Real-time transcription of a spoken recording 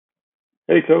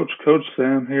Hey, Coach. Coach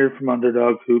Sam here from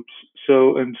Underdog Hoops.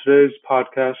 So, in today's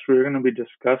podcast, we're going to be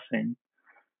discussing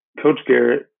Coach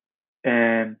Garrett,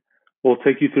 and we'll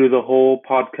take you through the whole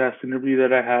podcast interview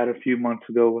that I had a few months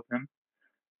ago with him,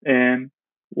 and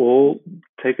we'll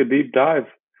take a deep dive.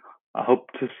 I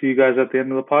hope to see you guys at the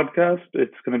end of the podcast.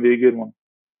 It's going to be a good one.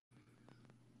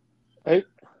 Hey,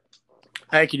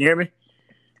 Hey, can you hear me?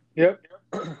 yep.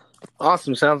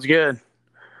 Awesome. Sounds good.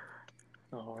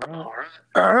 All right.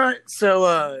 All right.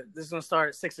 So this is gonna start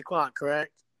at 6 o'clock,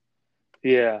 correct?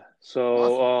 Yeah.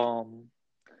 So,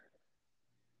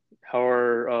 how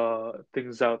are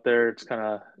things out there? It's kind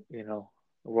of, the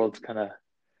world's kind of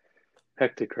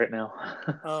hectic right now.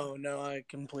 Oh no, I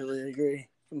completely agree.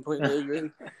 Completely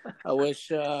agree. I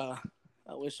wish all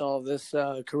of this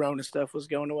Corona stuff was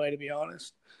going away. To be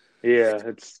honest, Yeah,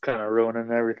 it's kind of ruining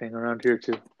everything around here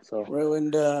too. So,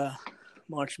 ruined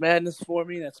March Madness for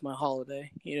me. That's my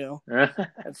holiday.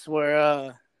 That's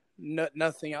where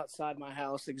nothing outside my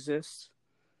house exists.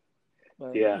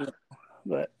 But, yeah.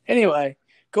 But anyway,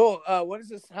 cool. What is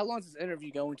this? How long is this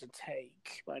interview going to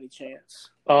take, by any chance?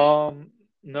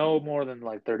 No more than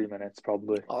like 30 minutes,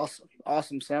 probably.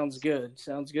 Awesome. Sounds good.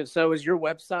 So, is your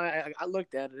website? I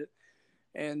looked at it,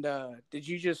 and did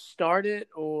you just start it,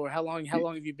 or how long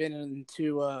have you been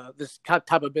into this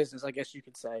type of business? I guess you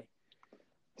could say.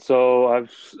 So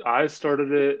I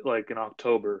started it like in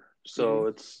October, so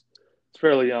it's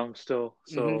fairly young still.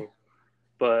 So,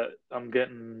 but I'm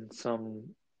getting some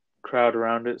crowd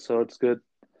around it, so it's good.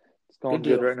 It's going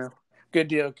good right now. Good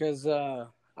deal, because I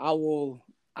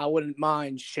wouldn't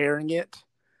mind sharing it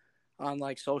on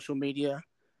like social media,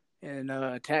 and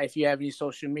if you have any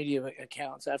social media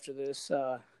accounts after this,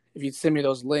 if you'd send me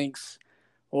those links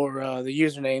or the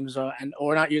usernames,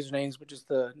 or not usernames, but just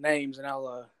the names, and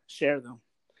I'll share them.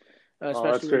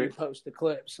 Especially when you post the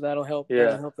clips, so that'll help. Yeah.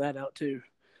 That'll help that out too.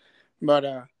 But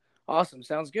awesome,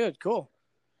 sounds good, cool.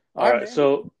 All right,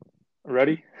 so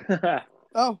ready?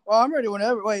 Oh, well, I'm ready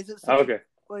whenever. Wait, is it? Okay.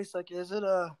 Wait a second. Is it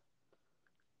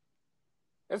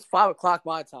It's 5 o'clock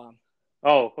my time.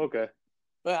 Oh, okay.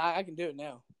 But I can do it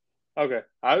now. Okay.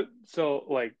 I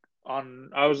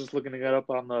was just looking it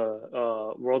up on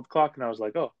the world clock, and I was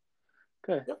like, oh,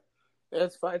 okay. Yep.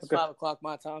 It's 5 o'clock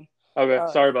my time. Okay.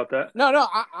 Sorry about that. No,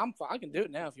 I'm fine. I can do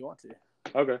it now if you want to.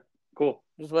 Okay. Cool.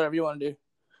 Just whatever you want to do.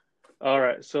 All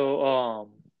right. So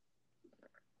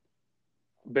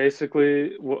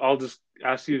basically, I'll just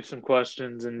ask you some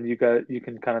questions, and you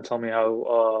can kind of tell me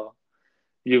how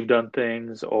you've done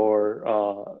things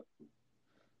or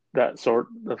that sort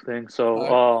of thing.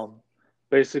 So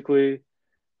basically,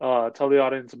 tell the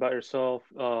audience about yourself.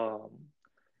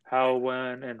 How,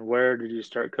 when, and where did you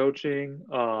start coaching?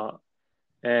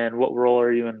 And what role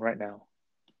are you in right now?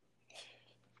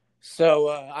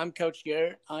 So I'm Coach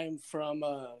Garrett. I'm from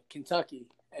Kentucky,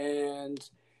 and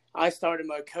I started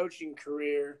my coaching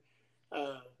career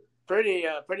pretty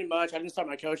much. I didn't start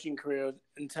my coaching career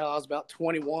until I was about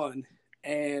 21,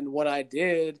 and what I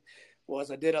did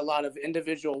was I did a lot of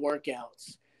individual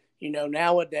workouts.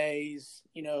 Nowadays,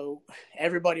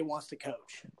 everybody wants to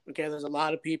coach. Okay, there's a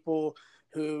lot of people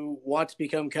who want to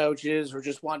become coaches or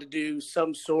just want to do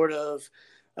some sort of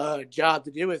job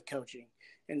to do with coaching.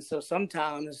 And so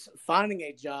sometimes finding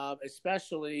a job,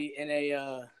 especially in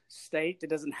a state that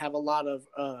doesn't have a lot of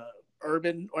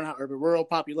rural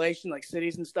population like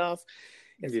cities and stuff,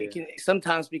 it can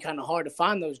sometimes be kind of hard to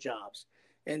find those jobs.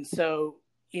 And so,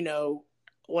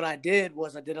 what I did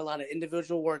was I did a lot of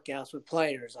individual workouts with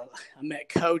players. I met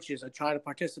coaches. I tried to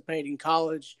participate in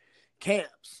college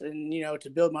camps and, to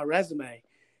build my resume.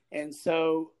 And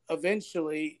so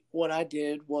eventually what I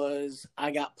did was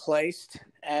I got placed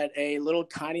at a little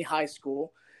tiny high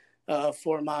school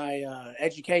for my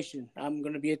education. I'm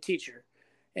going to be a teacher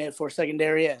and for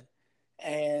secondary ed.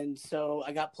 And so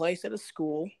I got placed at a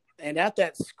school. And at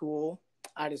that school,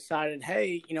 I decided,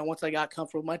 hey, once I got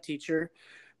comfortable with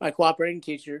my cooperating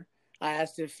teacher, I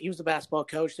asked if he was a basketball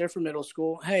coach there for middle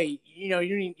school. Hey, you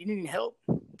need any help?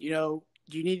 Do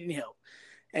you need any help?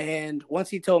 And once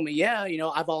he told me, yeah,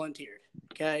 I volunteered.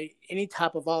 Okay. Any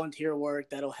type of volunteer work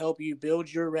that'll help you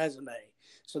build your resume.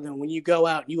 So then when you go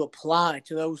out and you apply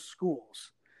to those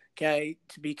schools, okay,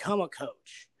 to become a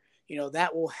coach,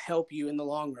 that will help you in the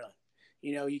long run.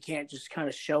 You can't just kind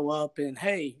of show up and,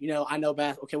 hey, I know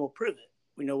basketball. Okay, well, prove it.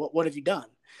 What have you done?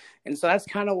 And so that's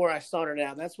kind of where I started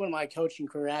out. That's when my coaching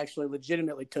career actually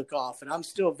legitimately took off. And I'm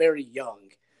still very young.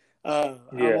 I'm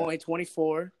only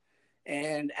 24.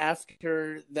 And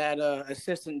after that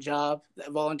assistant job, that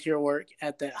volunteer work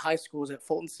at that high school was at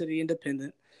Fulton City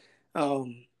Independent.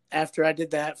 After I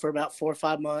did that for about 4 or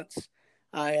 5 months,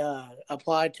 I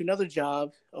applied to another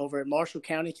job over at Marshall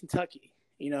County, Kentucky.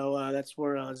 That's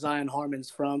where Zion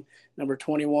Harmon's from, number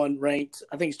 21 ranked.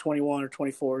 I think he's 21 or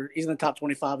 24. He's in the top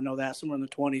 25. I know that, somewhere in the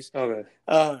 20s. Okay.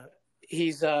 I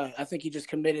think he just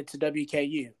committed to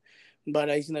WKU, but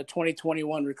he's in the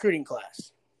 2021 recruiting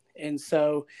class. And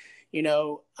so,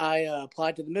 I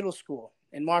applied to the middle school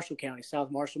in Marshall County, South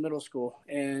Marshall Middle School,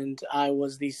 and I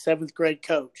was the 7th grade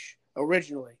coach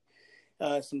originally.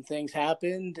 Some things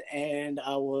happened, and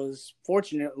I was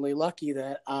fortunately lucky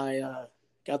that I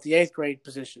got the 8th grade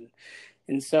position.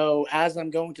 And so as I'm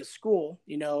going to school,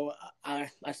 I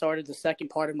started the second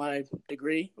part of my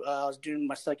degree. I was doing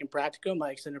my second practicum, my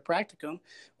extended practicum,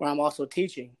 where I'm also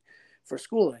teaching for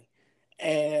schooling.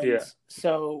 And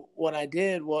so what I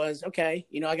did was, I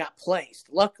got placed.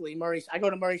 Luckily, I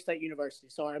go to Murray State University.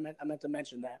 Sorry, I meant to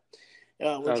mention that,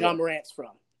 where John Morant's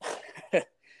from.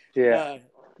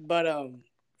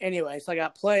 Anyway, so I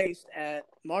got placed at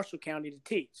Marshall County to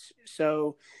teach.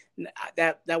 So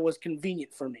that was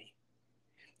convenient for me.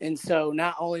 And so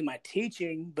not only am I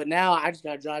teaching, but now I just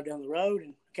got to drive down the road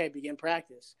and, begin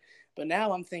practice. But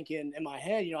now I'm thinking in my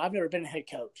head, I've never been a head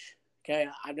coach. Okay.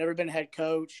 I've never been a head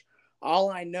coach.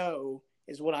 All I know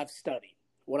is what I've studied,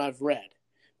 what I've read,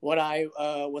 what I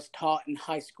was taught in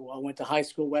high school. I went to high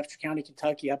school, Webster County,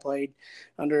 Kentucky. I played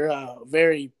under a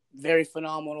very, very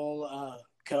phenomenal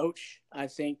coach. I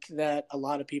think that a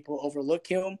lot of people overlook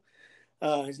him.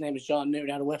 His name is John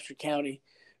Newton out of Webster County.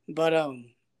 But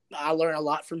I learned a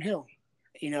lot from him,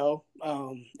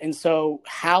 and so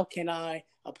how can I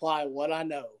apply what I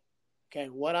know?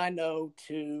 What I know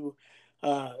to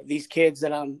these kids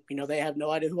that they have no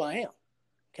idea who I am.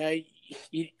 I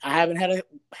haven't had a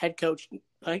head coaching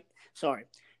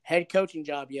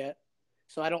job yet.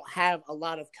 So I don't have a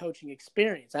lot of coaching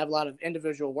experience. I have a lot of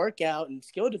individual workout and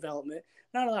skill development,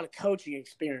 not a lot of coaching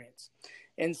experience.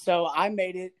 And so I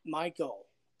made it my goal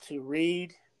to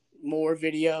read more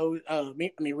videos,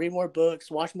 read more books,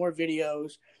 watch more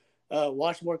videos,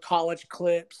 watch more college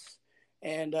clips,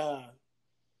 and,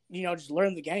 just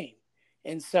learn the game.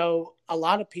 And so a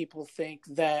lot of people think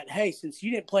that, hey, since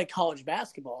you didn't play college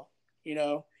basketball,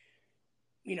 do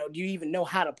you even know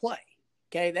how to play?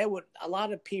 A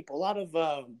lot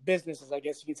of businesses, I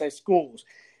guess you could say schools,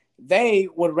 they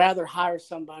would rather hire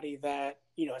somebody that,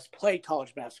 has played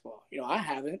college basketball. I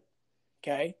haven't.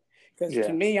 Because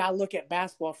to me, I look at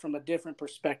basketball from a different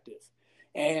perspective.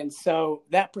 And so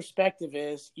that perspective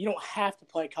is you don't have to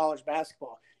play college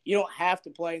basketball. You don't have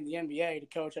to play in the NBA to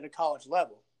coach at a college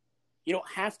level. You don't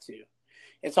have to.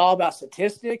 It's all about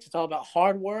statistics. It's all about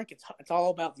hard work. It's all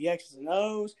about the X's and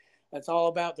O's. It's all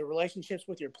about the relationships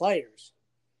with your players,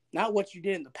 not what you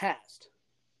did in the past.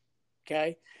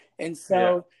 And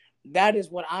so that is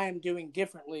what I am doing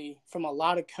differently from a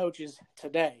lot of coaches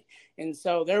today. And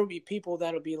so there will be people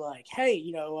that will be like, hey,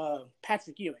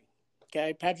 Patrick Ewing.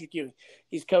 Patrick Ewing.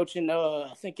 He's coaching,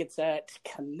 I think it's at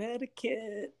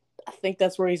Connecticut. I think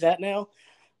that's where he's at now.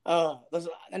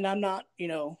 And I'm not,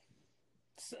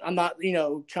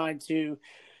 trying to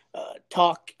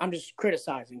talk. I'm just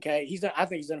criticizing. I think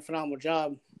he's done a phenomenal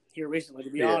job here recently, to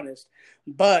be honest.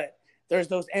 But there's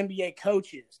those NBA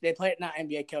coaches. They played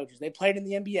in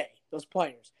the NBA, those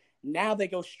players. Now they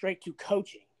go straight to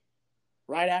coaching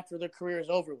right after their career is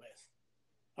over with.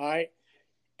 All right.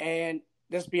 And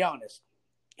let's be honest.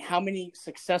 How many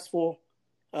successful,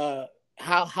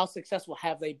 how successful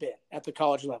have they been at the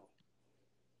college level?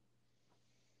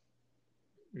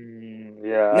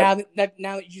 Now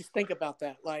that you just think about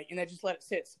that, and I just let it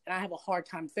sit. And I have a hard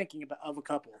time thinking of a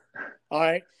couple. All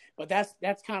right. But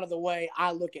that's kind of the way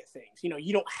I look at things.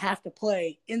 You don't have to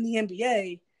play in the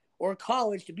NBA or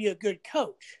college to be a good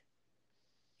coach.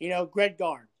 Greg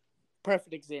Garn,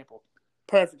 perfect example.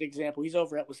 He's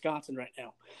over at Wisconsin right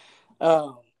now.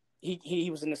 He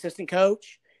was an assistant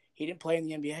coach. He didn't play in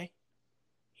the NBA.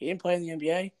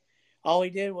 All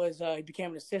he did was he became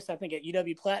an assistant, I think, at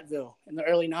UW-Platteville in the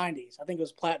early 90s. I think it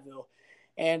was Platteville.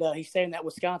 And he stayed in that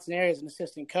Wisconsin area as an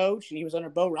assistant coach, and he was under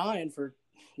Bo Ryan for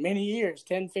many years,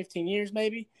 10, 15 years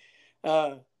maybe.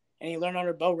 And he learned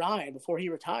under Bo Ryan before he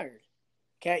retired.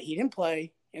 He didn't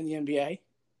play in the NBA,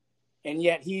 and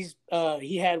yet he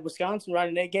had Wisconsin ride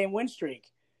an 8-game win streak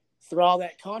through all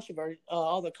that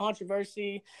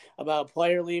controversy about a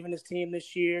player leaving his team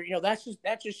this year.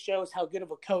 That just shows how good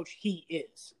of a coach he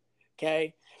is.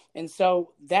 And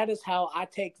so that is how I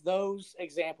take those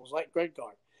examples, like Greg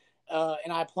Gard,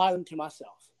 and I apply them to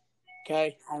myself.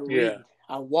 I read,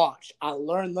 I watch, I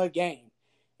learn the game,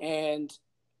 and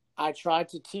I try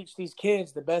to teach these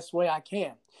kids the best way I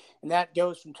can. And that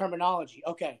goes from terminology.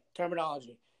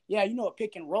 Terminology. Yeah, a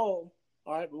pick and roll.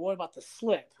 All right, but what about the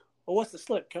slip? Well, what's the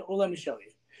slip? Well, let me show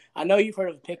you. I know you've heard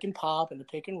of the pick and pop and the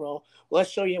pick and roll. Well,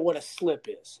 let's show you what a slip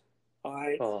is. All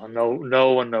right. Oh,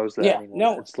 no one knows that anymore.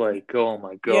 No. It's like, oh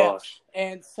my gosh.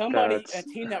 And a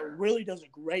team that really does a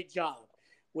great job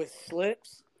with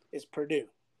slips is Purdue.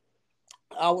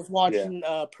 I was watching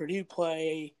Purdue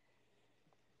play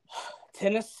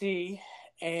Tennessee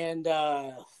and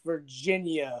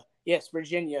Virginia. Yes,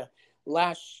 Virginia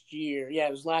last year. Yeah,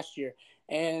 it was last year.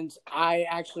 And I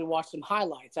actually watched some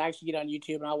highlights. I actually get on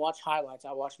YouTube and I watch highlights.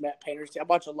 I watch Matt Painter's. I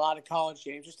watch a lot of college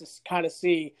games just to kind of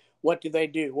see what do they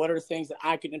do. What are the things that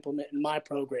I could implement in my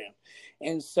program?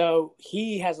 And so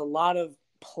he has a lot of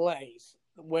plays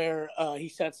where he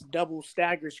sets double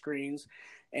stagger screens.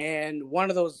 And one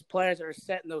of those players that are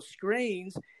setting those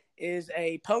screens is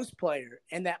a post player.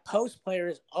 And that post player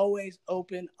is always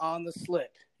open on the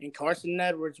slip. And Carson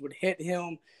Edwards would hit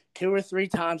him 2 or 3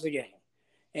 times a game.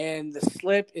 And the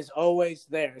slip is always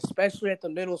there, especially at the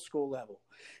middle school level.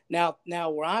 Now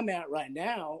where I'm at right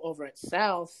now, over at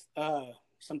South,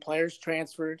 some players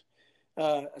transferred.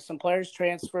 When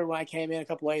I came in, a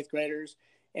couple of 8th graders.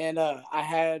 And I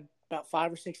had about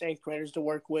 5 or 6 8th graders to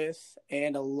work with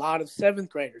and a lot of 7th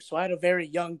graders. So I had a very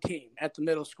young team at the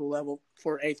middle school level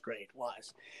for 8th grade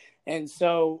wise. And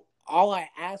so all I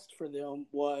asked for them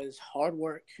was hard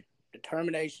work,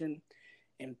 determination,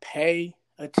 and pay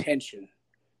attention.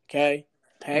 Okay?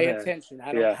 Pay attention.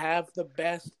 I don't have the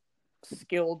best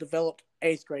skill developed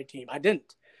 8th grade team. I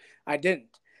didn't.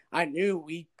 I knew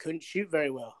we couldn't shoot very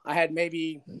well. I had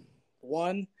maybe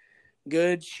one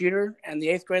good shooter at the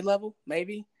 8th grade level,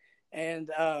 maybe. And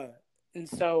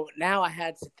so now I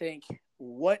had to think,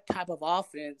 what type of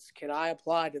offense can I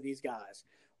apply to these guys?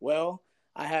 Well,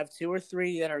 I have 2 or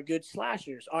 3 that are good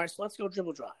slashers. All right, so let's go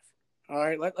dribble drive. All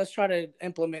right, let's try to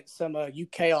implement some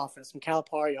UK offense, some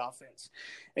Calipari offense.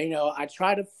 And, I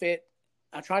try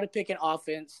to pick an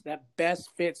offense that best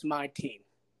fits my team.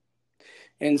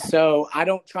 And so I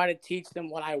don't try to teach them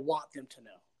what I want them to know.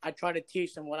 I try to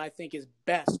teach them what I think is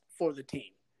best for the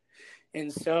team.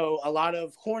 And so a lot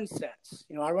of horn sets.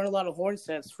 I run a lot of horn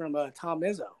sets from Tom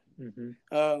Izzo. Mm-hmm.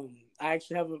 I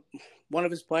actually have one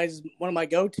of his plays, one of my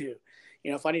go-to.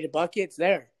 If I need a bucket, it's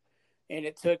there. And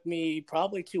it took me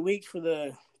probably 2 weeks for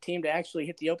the team to actually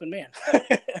hit the open man.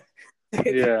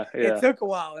 It took a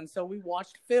while. And so we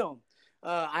watched film.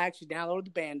 I actually downloaded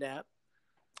the Band app.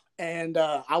 And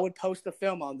I would post the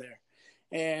film on there.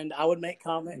 And I would make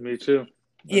comments. Me too.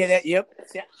 Yep.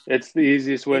 It's the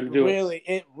easiest way to do it.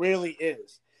 It really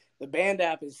is. The Band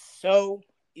app is so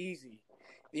easy.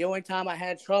 The only time I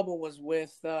had trouble was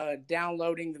with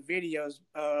downloading the videos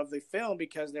of the film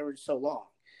because they were so long.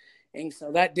 And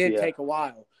so that did take a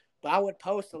while. But I would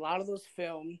post a lot of those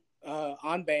film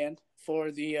on Band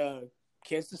for the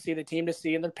kids to see, the team to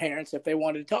see, and their parents if they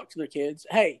wanted to talk to their kids.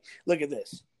 Hey, look at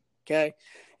this. Okay?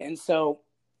 And so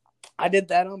I did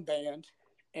that on Band.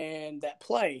 And that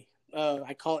play,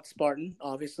 I call it Spartan,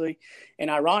 obviously. And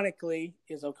ironically,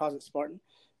 Izzo calls it Spartan.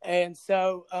 And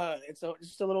so it's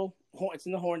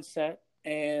in the horn set.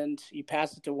 And you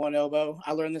pass it to one elbow.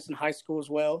 I learned this in high school as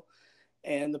well.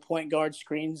 And the point guard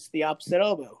screens the opposite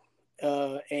elbow.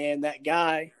 And that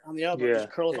guy on the elbow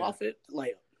just curls off it,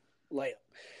 layup.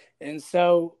 And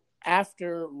so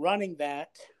after running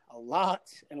that a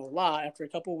lot, after a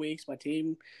couple of weeks, my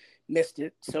team missed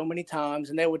it so many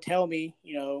times. And they would tell me,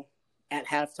 at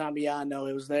halftime, I know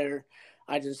it was there.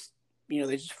 I just,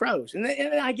 they just froze. And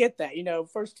I get that,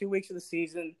 first 2 weeks of the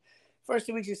season,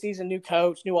 new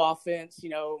coach, new offense,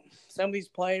 some of these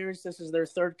players, this is their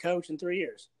 3rd coach in 3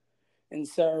 years. And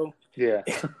so,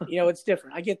 it's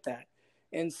different. I get that.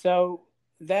 And so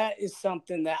that is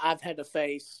something that I've had to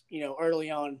face,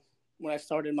 early on when I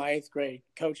started my 8th grade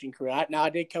coaching career. I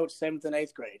did coach 7th and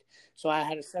 8th grade. So I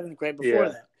had a 7th grade before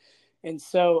that. And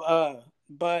so,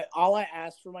 but all I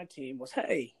asked for my team was,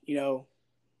 hey,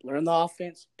 learn the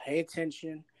offense, pay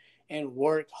attention, and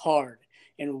work hard.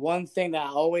 And one thing that I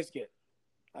always get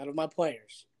out of my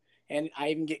players, and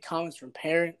I even get comments from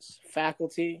parents,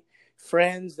 faculty,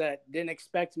 friends that didn't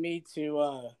expect me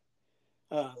to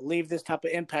leave this type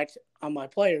of impact on my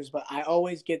players, but I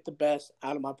always get the best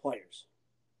out of my players.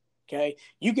 Okay?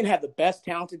 You can have the best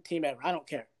talented team ever. I don't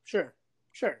care. Sure.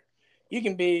 You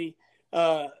can be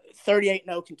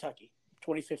 38-0 Kentucky,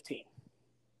 2015.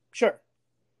 Sure.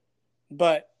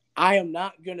 But I am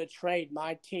not going to trade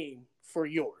my team for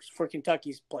yours, for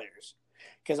Kentucky's players,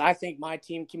 because I think my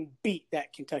team can beat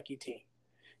that Kentucky team.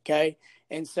 Okay?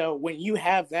 And so when you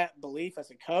have that belief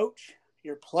as a coach,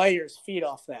 your players feed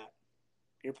off that.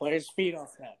 It's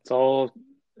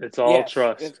all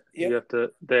trust.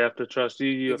 They have to trust you.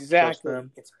 You exactly. have to trust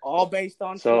them. It's all based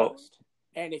on trust.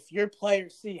 And if your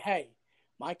players see, hey,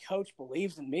 my coach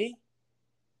believes in me,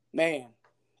 man,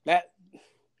 that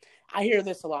I hear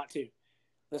this a lot too.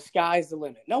 The sky's the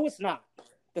limit. No, it's not.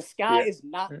 The sky is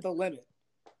not the limit.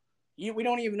 We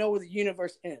don't even know where the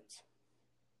universe ends.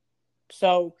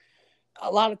 So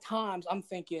a lot of times I'm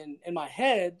thinking in my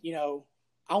head,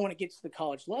 I want to get to the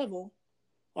college level.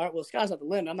 All right, well, the sky's not the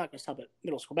limit. I'm not going to stop at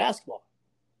middle school basketball.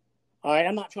 All right,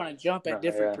 I'm not trying to jump at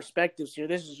different perspectives here.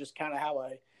 This is just kind of how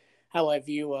I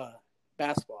view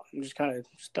basketball. I'm just kind of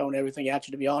throwing everything at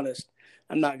you, to be honest.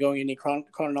 I'm not going in any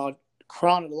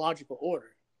chronological order.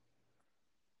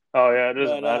 Oh, yeah, it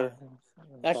doesn't matter.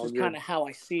 That's just kind of how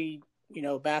I see,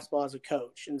 basketball as a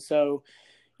coach. And so,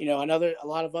 a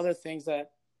lot of other things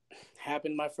that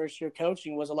happened my first year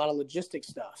coaching was a lot of logistic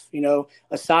stuff,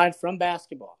 aside from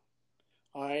basketball.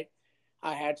 All right.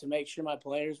 I had to make sure my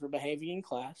players were behaving in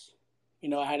class.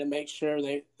 I had to make sure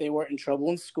they weren't in trouble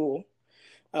in school.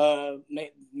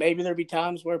 Maybe there'd be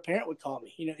times where a parent would call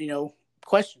me,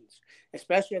 questions,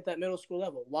 especially at that middle school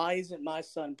level. Why isn't my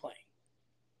son playing?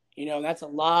 That's a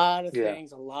lot of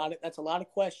things, that's a lot of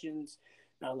questions,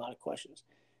 not a lot of questions.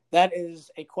 That is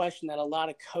a question that a lot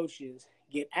of coaches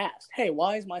get asked. Hey,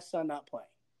 why is my son not playing?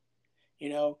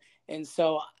 And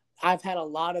so I got a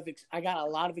lot of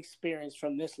experience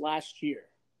from this last year,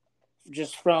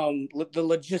 just from the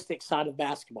logistics side of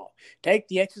basketball. Take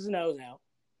the X's and O's out,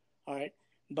 all right?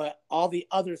 But all the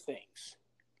other things,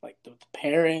 like the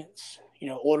parents,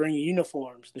 ordering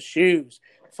uniforms, the shoes,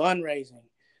 fundraising,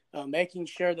 making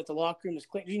sure that the locker room is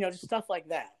clean, just stuff like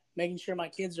that. Making sure my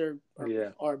kids are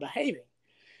behaving.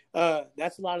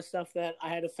 That's a lot of stuff that I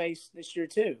had to face this year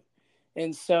too.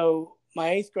 And so my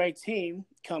 8th grade team,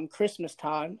 come Christmas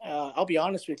time, I'll be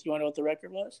honest with you. You want to know what the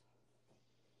record was?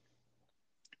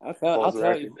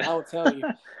 I'll tell you.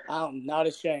 I'm not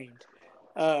ashamed.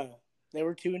 They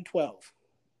were 2-12.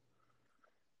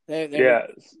 They were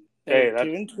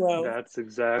 2-12. That's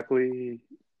exactly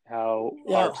how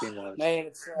our team was. Man,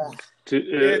 it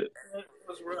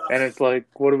was rough. And it's like,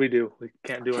 what do? We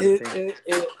can't do anything.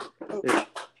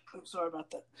 I'm sorry about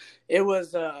that. It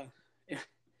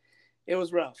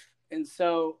was rough. And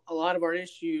so a lot of our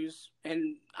issues,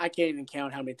 and I can't even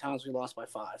count how many times we lost by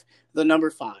 5. The number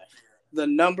 5.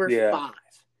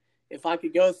 If I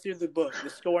could go through the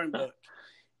scoring book,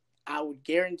 I would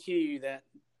guarantee you that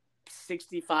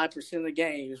 65% of the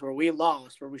games where we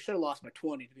lost, where we should have lost by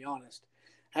 20, to be honest,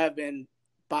 have been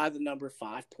by the number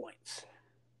 5 points.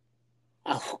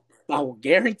 I will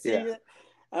guarantee it.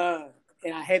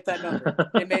 And I hate that number.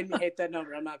 It made me hate that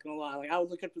number. I'm not going to lie. Like, I would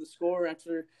look up to the score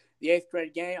after the 8th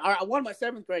grade game. I won my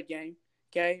 7th grade game,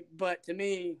 okay? But to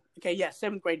me,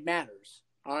 7th grade matters,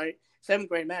 all right? 7th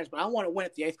grade matters, but I want to win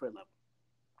at the 8th grade level,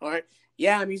 all right?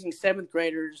 Yeah, I'm using 7th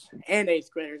graders and 8th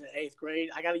graders at 8th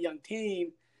grade. I got a young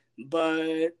team,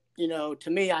 but, to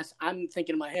me, I'm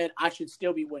thinking in my head, I should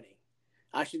still be winning.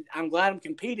 I'm glad I'm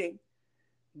competing,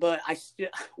 but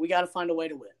we got to find a way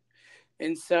to win.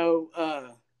 And so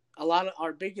a lot of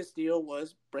our biggest deal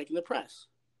was breaking the press.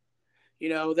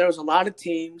 There was a lot of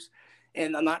teams,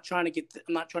 and I'm not trying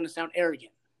to sound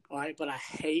arrogant, all right? But I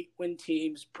hate when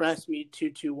teams press me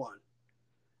 2-2-1.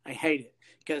 I hate it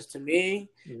because to me,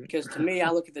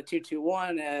 I look at the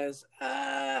 2-2-1 as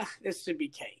this should be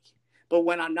cake. But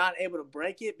when I'm not able to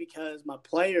break it because my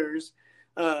players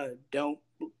don't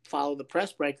follow the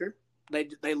press breaker,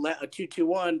 they let a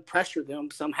 2-2-1 pressure them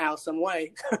somehow, some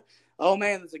way. Oh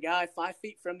man, there's a guy 5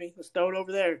 feet from me. Let's throw it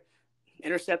over there.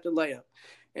 Intercepted layup.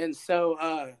 And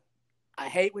so I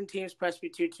hate when teams press me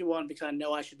 2-2-1 because I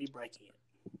know I should be breaking it.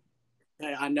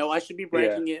 I know I should be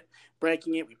breaking it.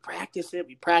 We practice it.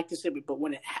 But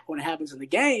when it happens in the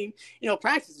game,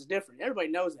 practice is different. Everybody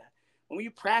knows that. When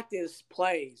you practice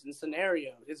plays and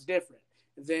scenarios, it's different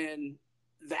than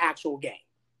the actual game.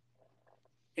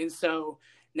 And so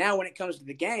now when it comes to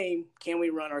the game, can we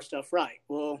run our stuff right?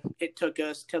 Well, it took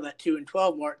us till that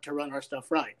 2-12 mark to run our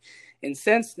stuff right. And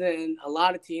since then, a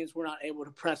lot of teams were not able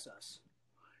to press us.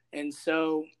 And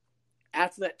so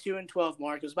after that 2-12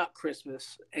 mark, it was about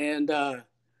Christmas. And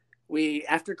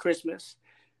after Christmas,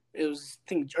 it was, I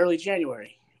think, early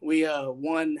January, we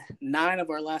won 9 of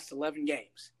our last 11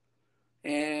 games.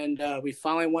 And we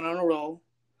finally went on a roll.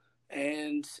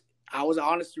 And I was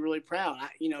honestly really proud.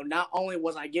 Not only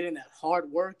was I getting that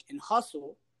hard work and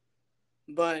hustle,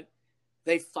 but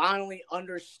they finally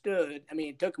understood. I mean,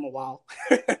 it took them a while.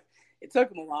 But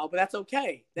that's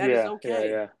okay. That is okay.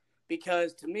 Yeah.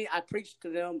 Because to me, I preached to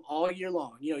them all year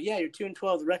long. You're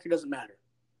 2-12. The record doesn't matter.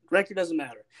 I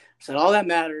said all that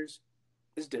matters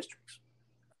is districts.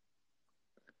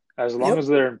 As long as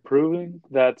they're improving,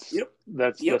 that's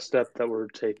the step that we're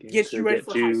taking to get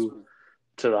you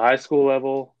to the high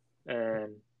school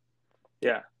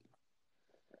Yeah.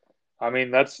 I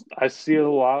mean, I see a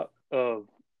lot of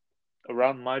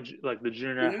around like the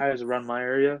junior highs around my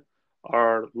area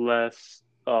are less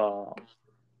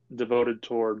devoted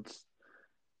towards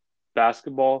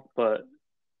basketball, but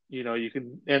you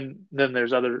can, and then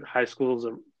there's other high schools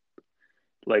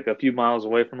like a few miles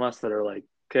away from us that are like,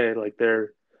 okay, like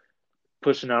they're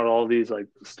pushing out all these like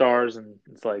stars, and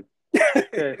it's like,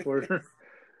 okay, where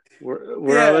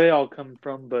are they all coming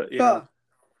from? But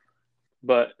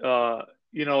but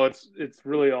it's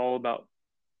really all about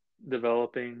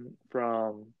developing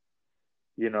from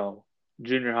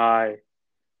junior high,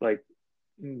 like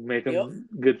make them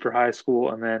good for high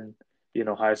school, and then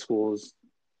high schools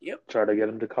try to get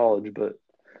them to college. But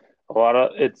a lot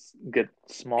of it's get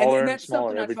smaller and that's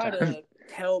smaller something every I try time. to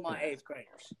tell my 8th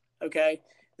graders. Okay,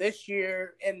 this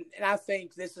year, and I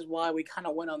think this is why we kind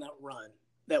of went on that run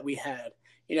that we had.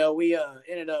 We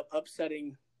ended up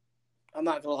upsetting. I'm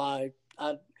not gonna lie.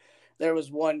 There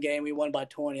was one game we won by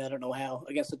 20. I don't know how,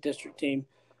 against a district team.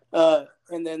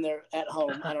 And then they're at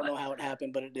home. I don't know how it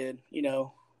happened, but it did.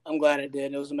 I'm glad it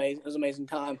did. It was amazing. It was an amazing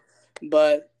time.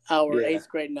 But our 8th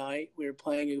grade night, we were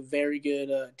playing a very good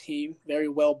team, very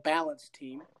well balanced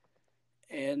team,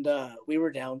 and we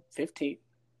were down 15.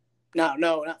 No,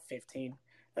 not 15.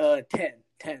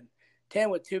 10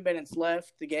 with 2 minutes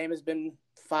left. The game has been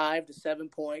 5 to 7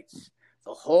 points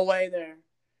the whole way there.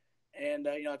 And,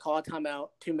 I call a timeout,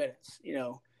 2 minutes,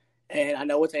 and I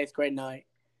know it's 8th grade night.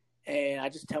 And I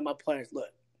just tell my players,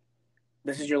 look,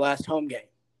 this is your last home game.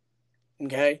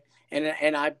 Okay.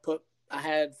 And I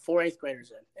had 4 8th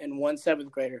graders in and 1 7th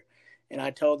grader. And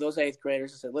I told those 8th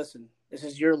graders, I said, listen, this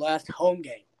is your last home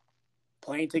game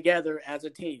playing together as a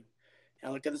team. And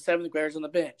I looked at the 7th graders on the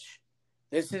bench.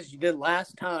 This is the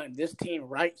last time this team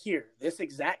right here, this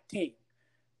exact team,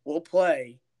 will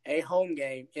play a home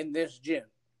game in this gym.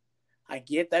 I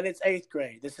get that it's 8th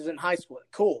grade. This isn't high school.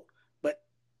 Cool. But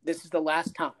this is the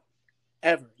last time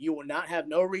ever. You will not have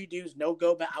no redos, no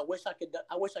go back. I wish I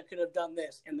could have done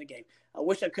this in the game. I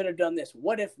wish I could have done this.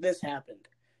 What if this happened?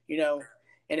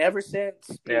 And ever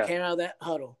since we came out of that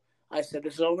huddle, I said,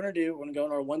 this is what we're going to do. We're going to go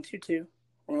in our 1-2-2.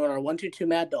 We're going to our 1-2-2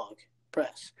 Mad Dog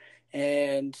press.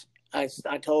 And I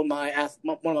told one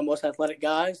of my most athletic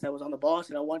guys that was on the ball, I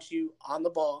said, I want you on the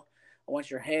ball. I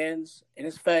want your hands in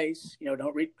his face.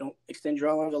 Don't extend your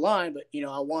arm over the line, but,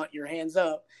 I want your hands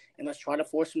up, and let's try to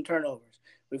force some turnovers.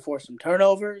 We forced some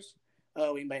turnovers.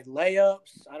 We made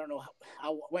layups. I don't know.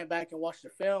 I went back and watched the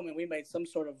film, and we made some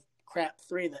sort of crap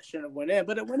 3 that shouldn't have went in,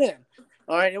 but it went in.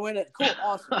 All right, it went in. Cool,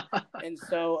 awesome. And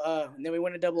so and then we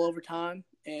went to double overtime,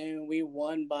 and we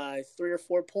won by 3 or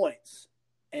 4 points.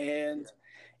 And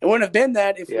it wouldn't have been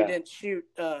that if we didn't shoot.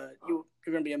 You're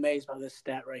going to be amazed by this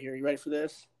stat right here. You ready for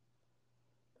this?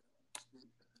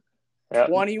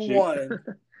 21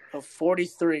 of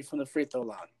 43 from the free throw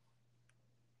line.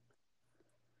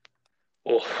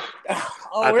 Oh,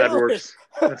 I've really? had worse.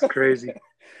 That's crazy.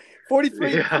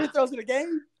 43 free throws in a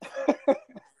game?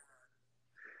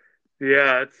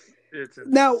 Yeah, it's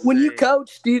insane. Now, when you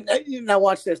coach, now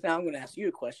watch this. Now I'm going to ask you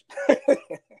a question.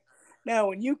 Now,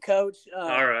 when you coach,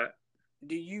 all right,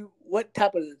 what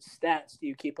type of stats do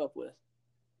you keep up with?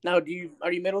 Now,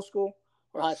 are you middle school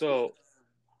or high school? So,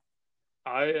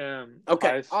 I am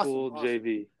high school awesome.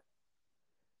 JV.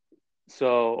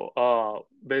 So,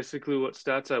 basically, what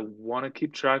stats I want to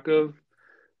keep track of,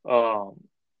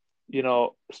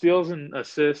 steals and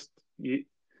assists.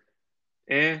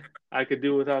 I could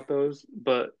do without those,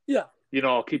 but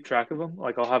I'll keep track of them.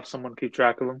 Like I'll have someone keep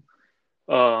track of them.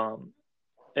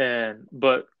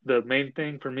 But the main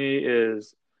thing for me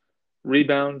is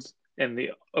rebounds and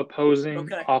the opposing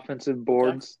offensive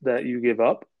boards that you give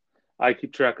up. I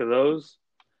keep track of those.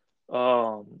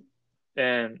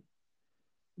 And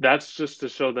that's just to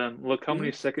show them, look how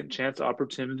many second chance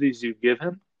opportunities you give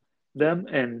them,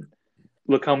 and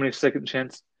look how many second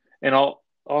chance. And I'll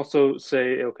also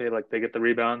say, okay, like they get the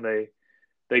rebound,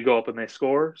 they go up and they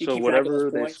score. So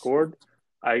whatever they scored,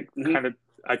 I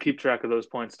keep track of those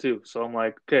points too. So I'm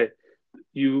like, okay,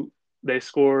 they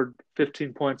scored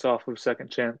 15 points off of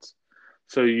second chance.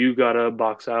 So you gotta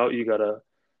box out. You gotta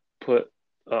put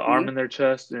an arm in their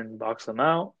chest and box them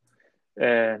out.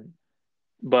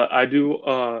 But I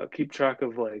do keep track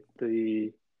of like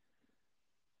the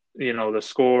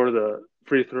score, the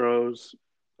free throws,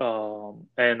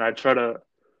 and I try to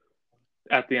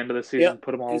at the end of the season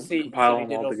put them all, compile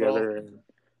them all together, and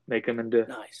make them into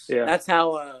nice. Yeah, that's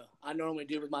how I normally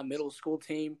do with my middle school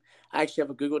team. I actually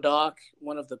have a Google Doc.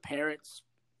 One of the parents,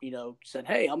 said,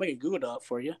 "Hey, I'll make a Google Doc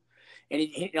for you," and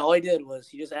all he did was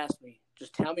he just asked me,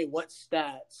 "Just tell me what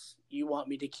stats you want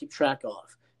me to keep track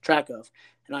of."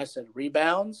 And I said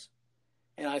rebounds,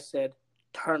 and I said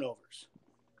turnovers.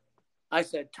 I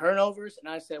said turnovers, and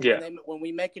I said when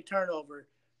we make a turnover,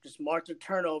 just mark the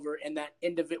turnover and that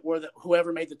individual,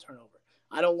 whoever made the turnover.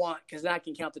 I don't want, because then I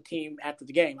can count the team after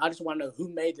the game. I just want to know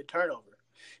who made the turnover,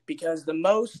 because the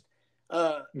most,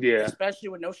 especially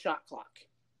with no shot clock,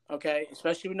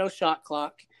 especially with no shot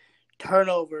clock,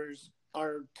 turnovers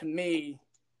are to me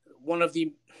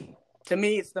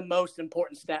it's the most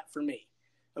important stat for me.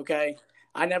 Okay,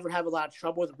 I never have a lot of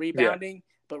trouble with rebounding,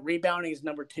 but rebounding is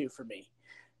number 2 for me.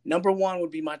 Number 1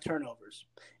 would be my turnovers.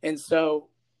 And so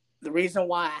the reason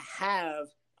why I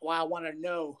want to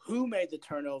know who made the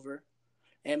turnover,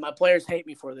 and my players hate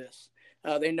me for this.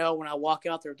 They know when I walk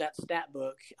out there with that stat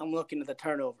book, I'm looking at the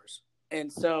turnovers.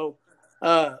 And so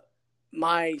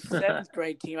my 7th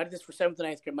grade team, I did this for 7th and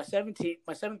 8th grade. My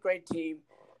 7th grade team,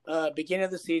 beginning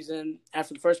of the season,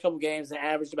 after the first couple games, they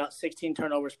averaged about 16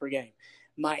 turnovers per game.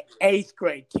 My 8th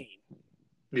grade team,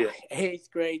 the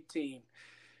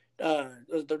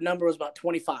number was about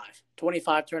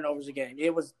 25 turnovers a game.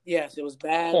 It was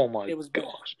bad. Oh my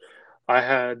gosh. I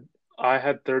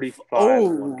had 35.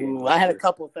 Oh, I had a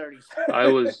couple of 30s. I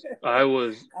was I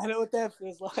know what that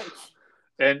feels like.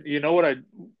 And you know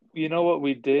what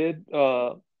we did?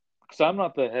 Because I'm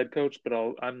not the head coach, but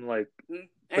I'm like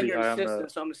and you're an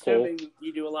assistant, so I'm assuming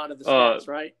you do a lot of the stats,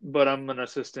 right? But I'm an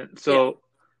assistant, so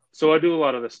I do a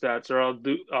lot of the stats, or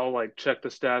I'll like check the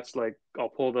stats. Like I'll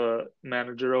pull the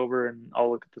manager over and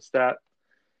I'll look at the stat,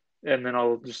 and then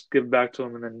I'll just give it back to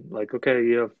him, and then like, okay,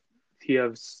 he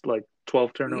has like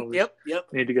 12 turnovers. Yep. You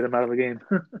need to get him out of the game.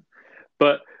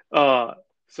 But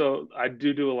so I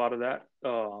do a lot of that,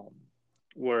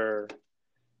 where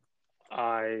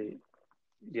I,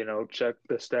 check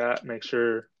the stat, make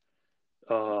sure,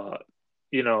 I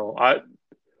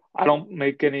don't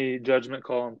make any judgment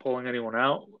call on pulling anyone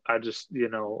out. I just,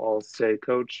 I'll say,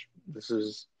 Coach, this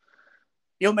is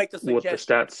you'll make the what the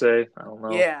stats say. I don't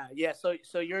know. Yeah. So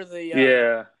you're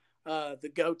the the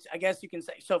go-to, I guess you can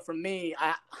say. So for me,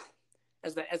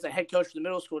 as a head coach for the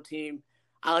middle school team,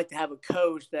 I like to have a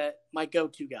coach that my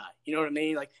go-to guy. You know what I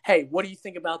mean? Like, hey, what do you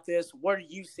think about this? What are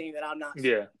you seeing that I'm not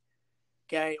seeing? Yeah.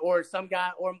 Okay. Or some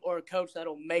guy or a coach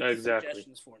that'll make the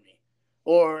suggestions for me,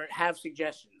 or have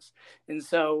suggestions. And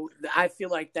so I feel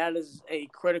like that is a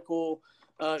critical,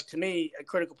 to me, a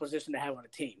critical position to have on a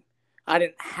team. I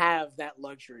didn't have that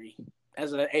luxury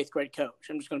as an 8th grade coach.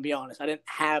 I'm just going to be honest. I didn't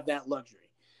have that luxury.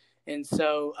 And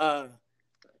so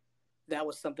that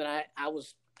was something I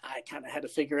kind of had to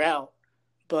figure out.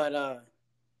 But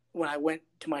when I went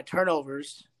to my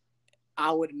turnovers,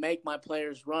 I would make my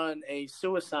players run a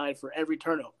suicide for every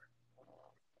turnover.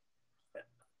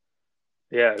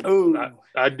 Yeah,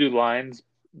 I'd do lines,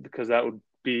 because that would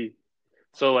be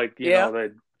so, like,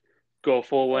 they'd go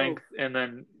full length, and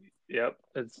then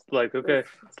it's like, okay,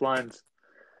 it's lines.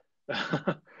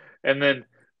 And then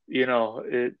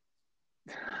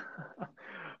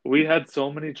we had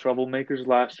so many troublemakers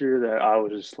last year that I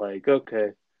was just like,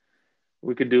 okay,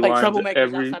 we could do lines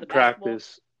every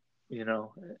practice.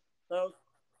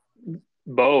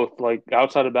 Both, like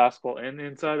outside of basketball and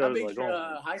inside. I was like,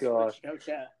 oh my gosh.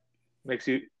 Makes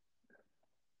you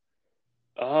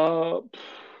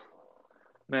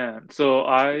man, so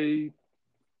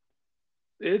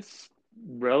it's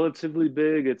relatively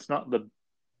big. It's not the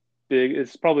big,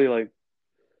 it's probably like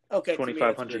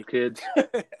 2,500 kids.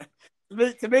 to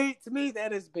me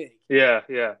that is big. Yeah.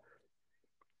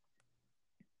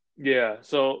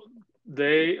 So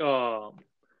they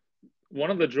one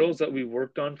of the drills that we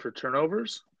worked on for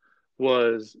turnovers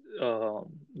was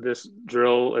this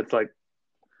drill. It's like,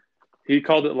 he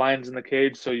called it lines in the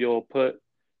cage. So you put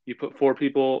 4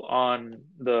 people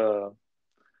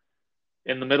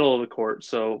in the middle of the court.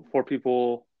 So 4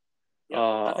 people,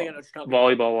 I think I know what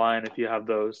volleyball line, if you have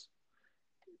those.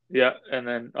 Yeah. And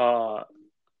then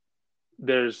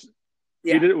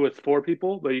he did it with 4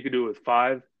 people, but you could do it with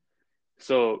 5.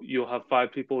 So you'll have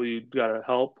 5 people you got to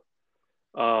help.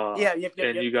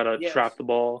 You got to trap the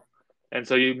ball. And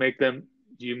so you make them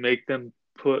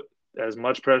put as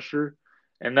much pressure.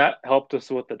 And that helped us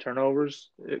with the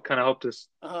turnovers. It kind of helped us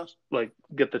like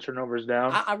get the turnovers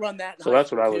down. I run that. So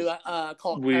that's what I was.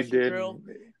 Call it pressure drill,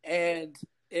 and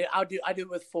I do it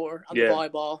with 4 on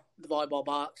the volleyball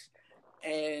box,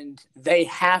 and they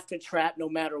have to trap no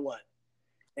matter what.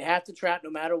 And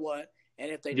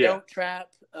if they don't trap,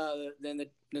 then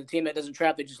the team that doesn't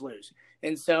trap, they just lose.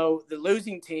 And so the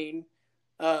losing team,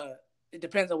 it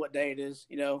depends on what day it is.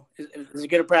 Is it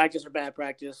good at practice or bad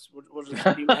practice? We'll just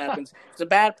see what happens. If it's a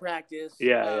bad practice.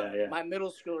 My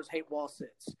middle schoolers hate wall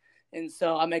sits, and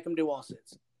so I make them do wall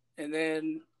sits. And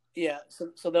then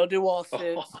so they'll do wall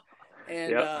sits,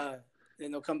 and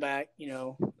then they'll come back.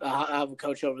 I have a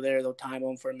coach over there. They'll time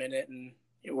them for a minute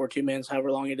or 2 minutes,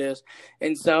 however long it is.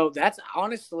 And so that's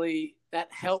honestly, that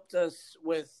helped us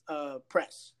with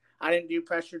press. I didn't do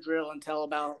pressure drill until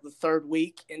about the third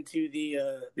week into the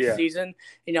season.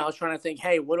 I was trying to think,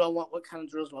 hey, what do I want? What kind of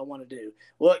drills do I want to do?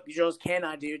 What drills can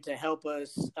I do to help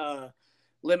us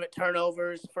limit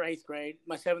turnovers for 8th grade?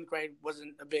 My 7th grade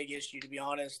wasn't a big issue, to be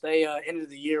honest. They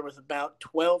ended the year with about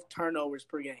 12 turnovers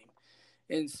per game,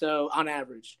 and so on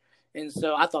average. And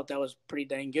so I thought that was pretty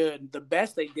dang good. The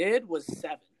best they did was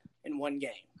 7 in one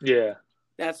game. Yeah.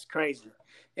 That's crazy.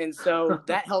 And so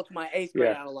that helped my 8th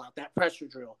grade out a lot, that pressure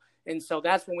drill. And so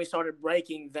that's when we started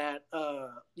breaking that,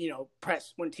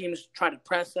 press. When teams try to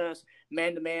press us,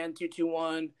 man-to-man,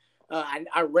 2-2-1.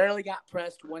 I rarely got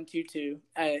pressed 1-2-2.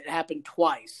 It happened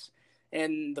twice.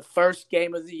 And the first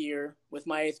game of the year with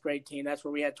my 8th grade team, that's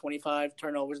where we had 25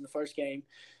 turnovers in the first game.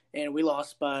 And we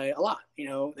lost by a lot.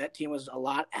 That team was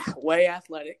way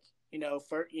athletic.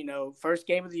 First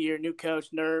game of the year, new coach,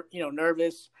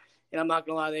 nervous. And I'm not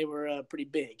going to lie, they were pretty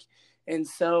big. And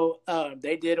so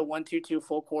they did a 1-2-2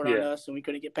 full court on us, and we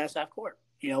couldn't get past half court.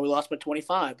 We lost by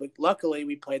 25, but luckily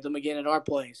we played them again at our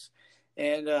place.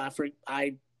 And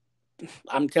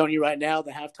I'm telling you right now,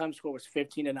 the halftime score was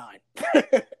 15-9.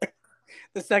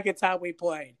 The second time we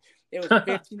played, it was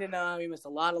 15-9. We missed a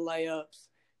lot of layups,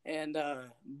 and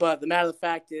but the matter of the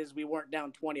fact is, we weren't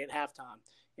down 20 at halftime,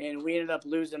 and we ended up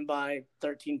losing by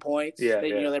 13 points.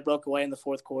 They broke away in the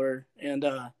fourth quarter, and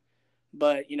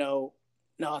but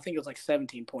no, I think it was like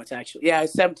 17 points, actually. Yeah, it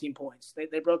was 17 points.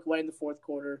 They broke away in the fourth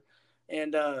quarter.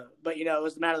 And but,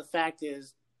 as a matter of the fact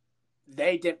is,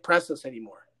 they didn't press us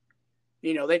anymore.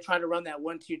 They tried to run that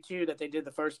 1-2-2 that they did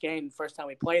the first time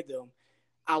we played them.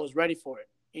 I was ready for it.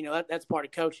 That's part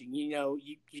of coaching. You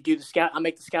do the scout. I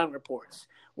make the scouting reports.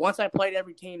 Once I played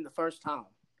every team the first time,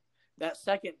 that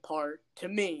second part, to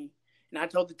me, and I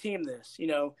told the team this,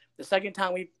 the second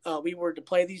time we were to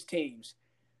play these teams,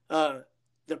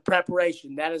 the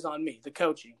preparation, that is on me, the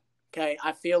coaching. Okay.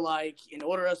 I feel like in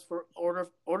order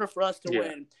for us to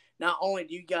win, not only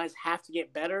do you guys have to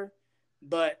get better,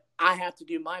 but I have to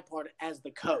do my part as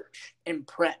the coach and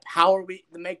prep. How are we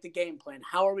to make the game plan?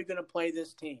 How are we going to play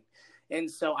this team? And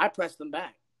so I pressed them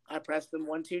back. I pressed them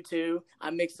 1-2-2. I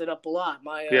mixed it up a lot.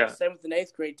 My 7th and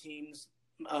 8th grade teams,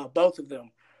 both of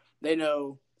them, they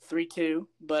know 3-2,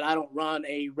 but I don't run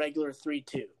a regular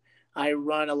 3-2. I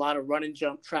run a lot of run and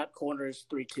jump trap corners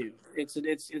 3-2. It's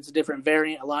a different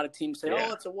variant. A lot of teams say,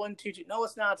 "Oh, it's a 1-2-2." No,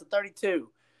 it's not. It's a 32.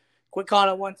 Quit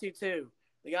calling it 1-2-2.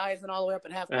 The guy isn't all the way up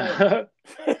at half court.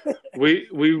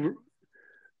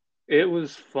 It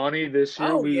was funny this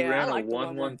year. We ran a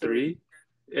 1-1-3,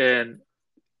 and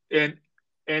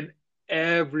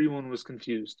everyone was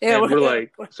confused. Yeah, and we're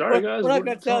like, "Sorry guys, we're not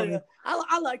gonna tell you."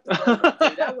 I like the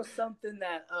 1-1-3. That was something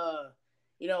that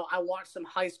I watched some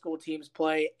high school teams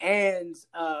play, and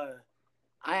I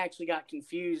actually got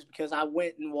confused because I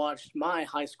went and watched my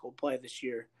high school play this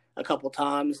year a couple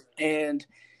times, and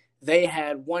they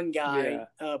had one guy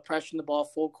pressuring the ball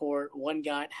full court, one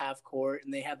guy at half court,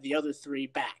 and they had the other 3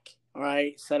 back, all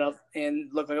right, set up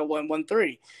and looked like a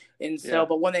 1-1-3. And so,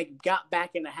 but when they got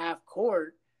back into half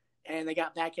court and they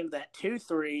got back into that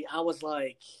 2-3, I was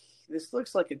like, this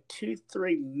looks like a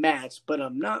 2-3 match, but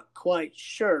I'm not quite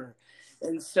sure.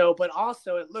 And so, but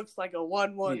also it looks like a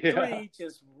 1-1-3,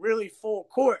 just really full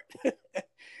court,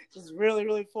 just really,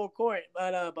 really full court.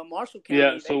 But Marshall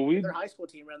County, their high school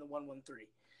team ran the 1-1-3.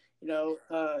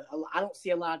 I don't see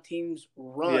a lot of teams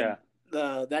run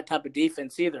that type of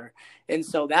defense either. And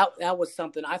so that was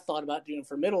something I thought about doing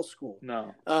for middle school.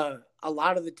 No, a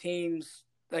lot of the teams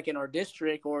like in our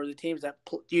district or the teams that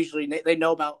usually they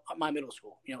know about my middle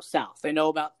school, South. They know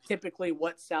about typically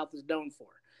what South is known for.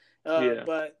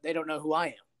 But they don't know who I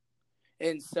am.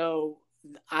 And so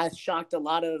I shocked a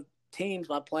lot of teams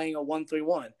by playing a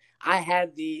 1-3-1. I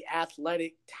had the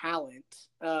athletic talent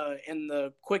and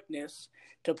the quickness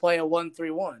to play a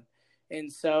 1-3-1.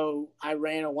 And so I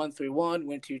ran a 1-3-1,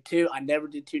 went 2-2. I never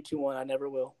did 2-2-1. I never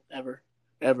will, ever.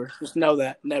 Just know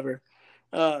that, never.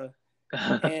 And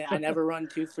I never run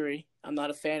 2-3. I'm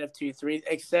not a fan of 2-3,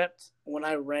 except when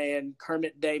I ran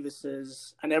Kermit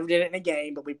Davis's. I never did it in a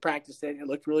game, but we practiced it, and it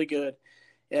looked really good.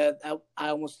 I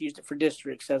almost used it for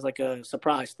districts as like a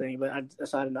surprise thing, but I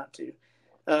decided not to.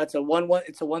 It's a 1-1.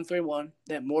 It's a 1-3-1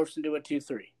 that morphs into a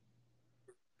 2-3,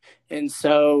 and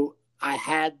so I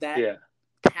had that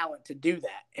talent to do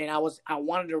that, and I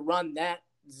wanted to run that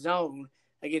zone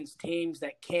against teams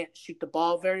that can't shoot the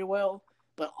ball very well,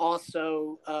 but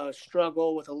also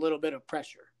struggle with a little bit of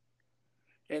pressure.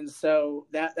 And so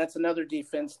that's another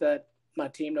defense that my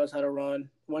team knows how to run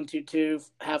 1-2-2,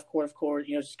 half court of court.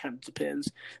 It just kind of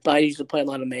depends. But I usually play a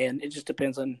lot of man. It just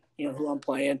depends on who I'm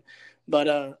playing. But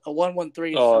a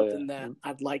 1-1-3 is something that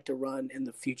I'd like to run in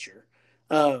the future.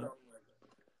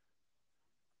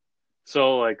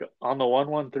 So like on the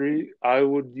 1-1-3, I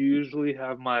would usually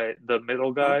have the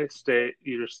middle guy stay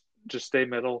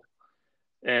middle,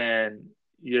 and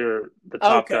the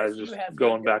top guy's just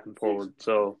going back and forward.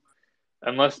 So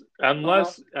unless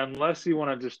you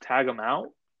want to just tag them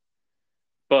out,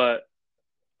 but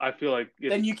I feel like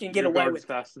then you can get away with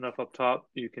fast enough up top,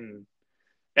 you can.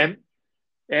 And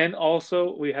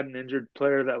also we had an injured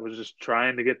player that was just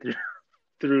trying to get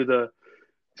through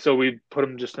so we put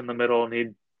him just in the middle,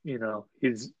 and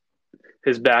his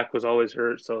back was always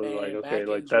hurt, so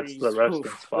that's the resting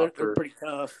spot they're pretty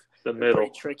tough. The middle,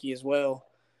 pretty tricky as well.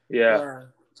 Yeah.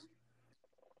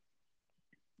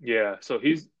 Yeah, so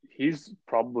he's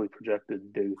probably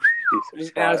projected to be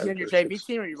 6'5". Now, is he on your JV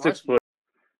team or your varsity?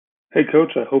 Hey,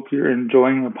 Coach, I hope you're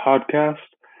enjoying the podcast.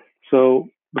 So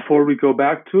before we go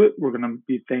back to it, we're going to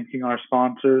be thanking our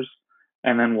sponsors,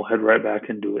 and then we'll head right back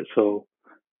into it. So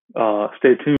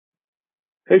stay tuned.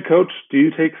 Hey, Coach, do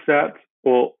you take stats?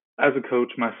 Well, as a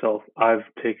coach myself, I've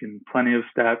taken plenty of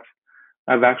stats.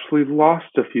 I've actually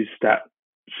lost a few stat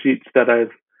sheets that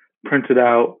I've printed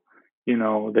out.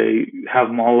 They have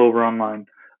them all over online,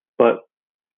 but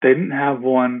they didn't have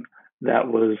one that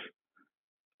was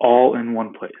all in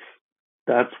one place.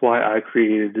 That's why I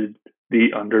created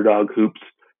the Underdog Hoops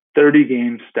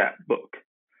 30-game stat book.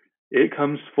 It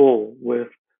comes full with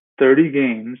 30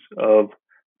 games of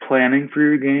planning for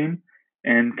your game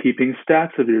and keeping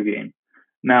stats of your game.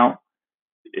 Now,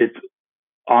 it's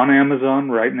on Amazon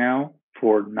right now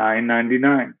for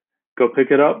 $9.99. Go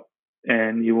pick it up,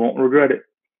 and you won't regret it.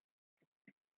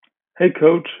 Hey,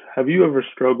 Coach, have you ever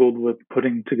struggled with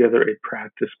putting together a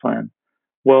practice plan?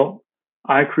 Well,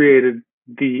 I created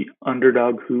the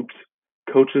Underdog Hoops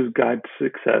Coach's Guide to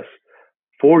Success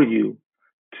for you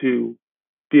to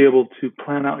be able to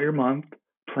plan out your month,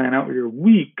 plan out your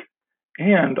week,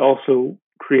 and also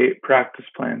create practice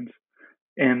plans.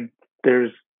 And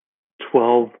there's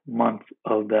 12 months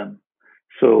of them.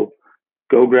 So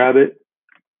go grab it.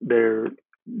 They're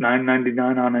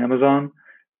 $9.99 on Amazon.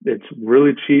 It's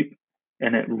really cheap,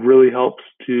 and it really helps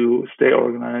to stay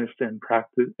organized and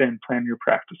practice and plan your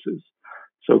practices.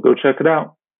 So go check it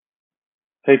out.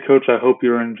 Hey, Coach, I hope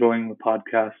you're enjoying the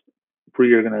podcast.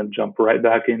 We are going to jump right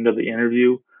back into the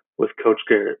interview with Coach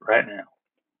Garrett right now.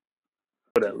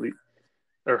 But at least,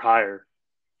 or higher.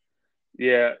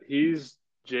 Yeah, he's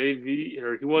JV,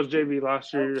 or he was JV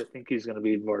last year. I think he's going to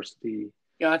be varsity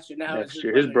next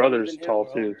year. His brother's tall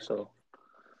too, so.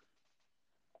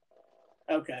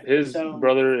 Okay. His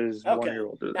brother is 1 year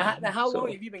older. Now, how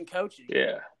long have you been coaching?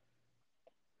 Yeah.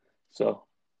 So,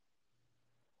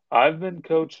 I've been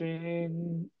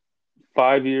coaching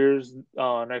 5 years.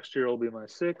 Next year will be my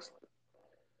 6th.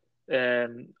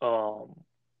 And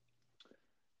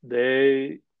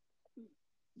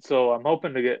so I'm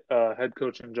hoping to get a head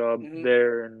coaching job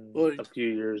there in a few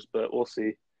years, but we'll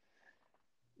see.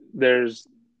 There's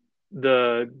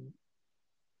maybe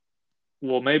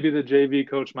the JV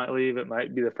coach might leave. It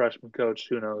might be the freshman coach.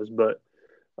 Who knows? But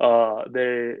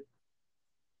they've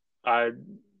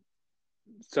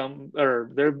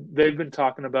been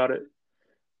talking about it.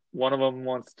 One of them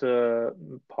wants to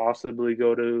possibly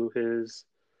go to his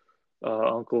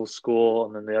uncle's school,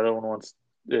 and then the other one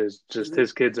is just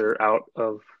his kids are out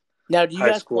of now. Do you high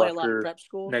guys school play a lot of prep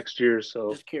schools next year?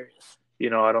 So just curious.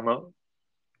 I don't know.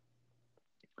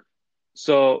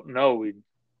 So no, we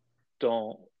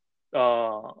don't.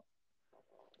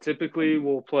 Typically,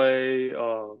 we'll play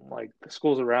like the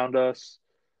schools around us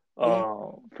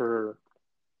for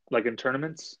like in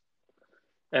tournaments,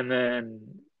 and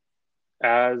then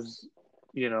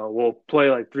we'll play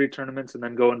like 3 tournaments and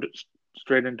then go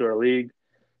straight into our league.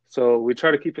 So we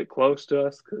try to keep it close to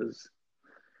us because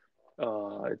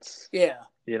it's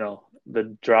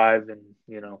the drive and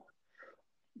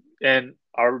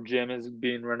our gym is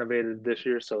being renovated this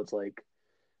year, so it's like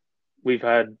we've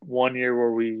had 1 year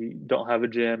where we don't have a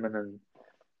gym, and then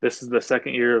this is the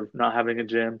second year of not having a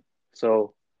gym.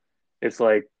 So it's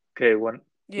like, okay, we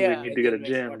need to get a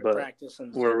gym, but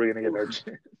where are we going to get our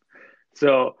gym?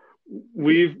 So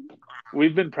we've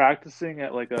been practicing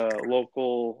at like a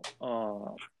local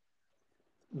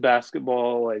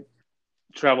basketball, like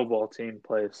travel ball team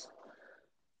place.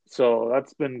 So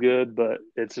that's been good, but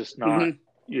it's just not,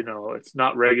 it's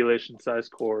not regulation size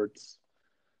courts,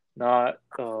 not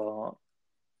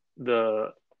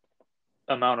the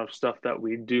amount of stuff that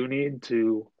we do need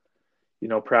to,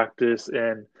 practice.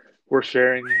 And we're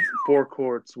sharing 4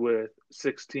 courts with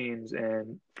 6 teams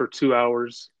and for 2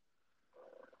 hours.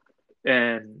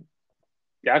 And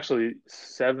actually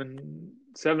 7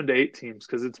 to 8 teams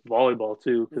because it's volleyball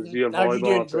too. Because you have Now, are you volleyball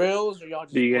doing at the drills or y'all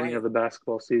just beginning playing? of the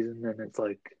basketball season, and it's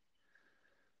like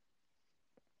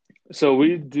so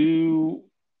we do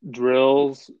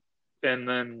drills, and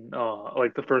then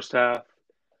like the first half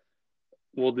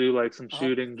we'll do like some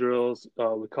shooting drills.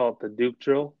 We call it the Duke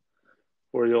drill,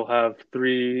 where you'll have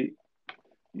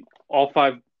all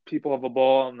 5 people have a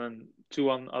ball, and then 2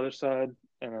 on the other side,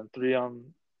 and then 3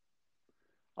 on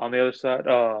the other side,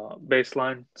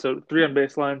 baseline. So 3 on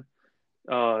baseline,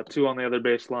 2 on the other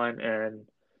baseline, and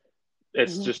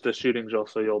it's just a shooting drill.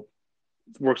 So you'll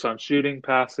works on shooting,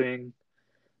 passing,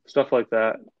 stuff like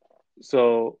that.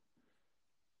 So,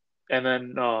 and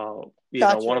then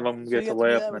Gotcha. one of them So gets you a have to do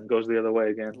layup that and with then goes the other way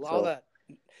again. a lot So of that.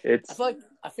 it's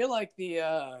I feel like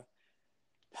the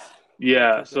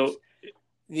yeah. So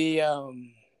the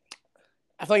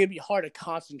I feel like it'd be hard to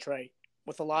concentrate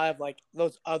with a lot of like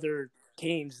those other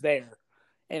teams there,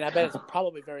 and I bet it's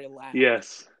probably very loud.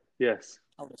 yes.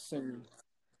 I would assume.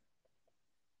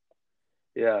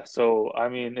 Yeah. So I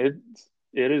mean, it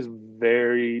is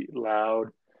very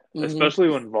loud, especially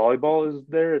when volleyball is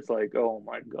there. It's like, oh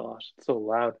my gosh, it's so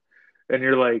loud, and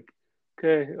you're like,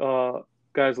 okay,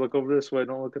 guys, look over this way.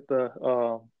 Don't look at the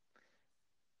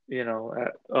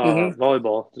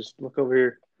volleyball. Just look over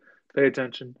here. Pay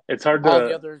attention. It's hard All the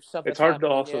to other stuff it's that's hard to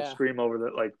happening, also yeah. scream over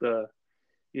that, like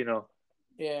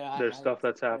there's stuff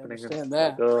that's happening. And understand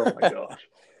it's that. like, oh my gosh.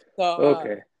 So,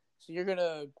 Okay. So you're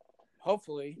gonna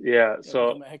hopefully So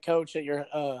become a head coach at your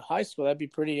high school. That'd be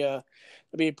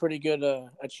a pretty good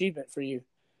achievement for you.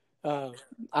 I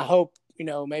hope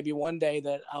maybe one day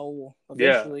that I will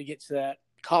eventually get to that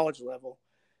college level.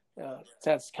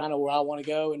 That's kind of where I want to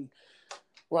go and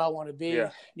where I want to be.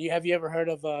 Yeah. Have you ever heard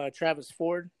of Travis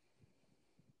Ford?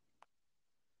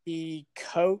 He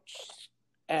coached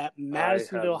at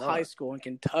Madisonville High School in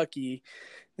Kentucky,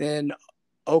 then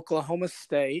Oklahoma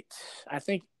State. I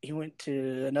think he went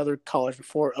to another college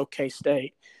before OK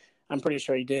State. I'm pretty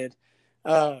sure he did.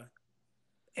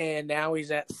 And now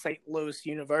he's at St. Louis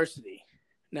University.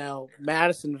 Now,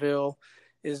 Madisonville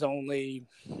is only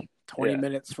 20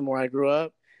 minutes from where I grew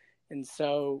up. And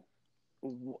so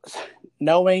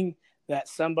knowing that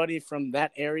somebody from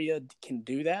that area can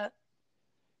do that,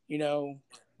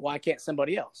 why can't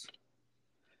somebody else?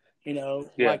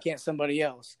 Why can't somebody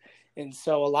else? And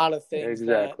so a lot of things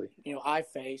that, I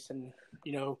face and,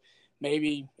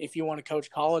 maybe if you want to coach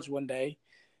college one day,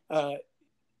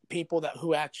 people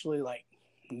who actually like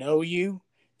know you,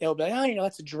 they'll be like, oh,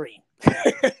 that's a dream.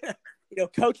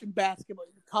 Coaching basketball,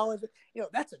 college,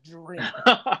 that's a dream,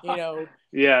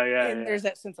 Yeah. And there's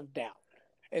that sense of doubt.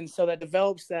 And so that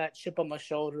develops that chip on my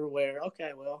shoulder where,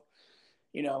 okay, well,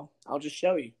 I'll just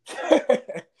show you.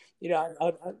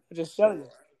 I'll just show you.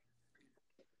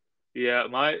 Yeah,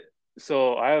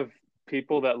 so I have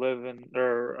people that live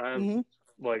I have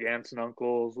like aunts and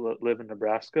uncles that live in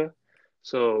Nebraska,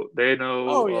 so they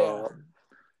know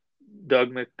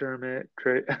Doug McDermott.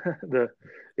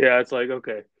 It's like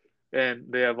okay, and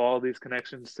they have all these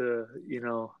connections to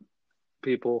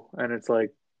people, and it's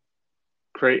like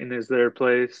Creighton is their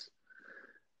place.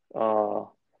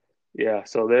 So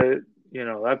they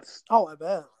that's I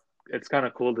bet it's kind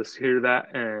of cool to hear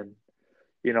that, and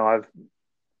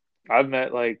I've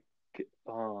met like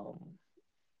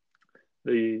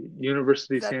the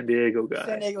University of San Diego guy,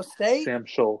 San Diego State, Sam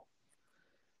Scholl.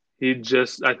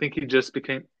 I think he just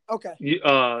became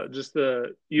just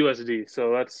the USD.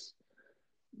 So that's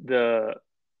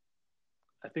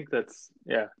I think that's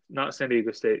not San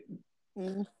Diego State.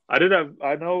 Mm-hmm.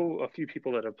 I know a few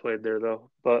people that have played there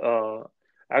though, but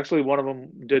actually one of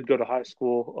them did go to high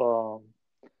school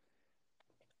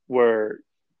where.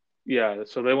 Yeah,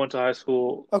 so they went to high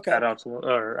school at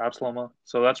Absaloma.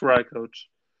 So that's where I coach.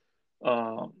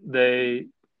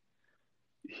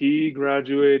 He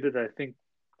graduated, I think,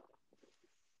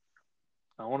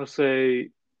 I want to say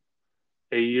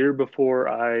a year before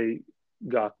I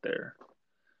got there.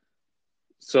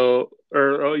 So,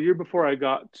 or a year before I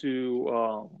got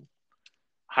to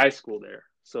high school there.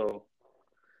 So,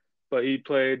 but he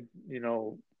played,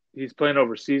 he's playing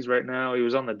overseas right now. He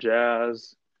was on the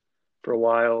Jazz for a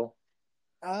while.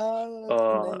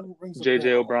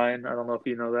 JJ O'Brien. I don't know if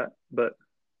you know that, but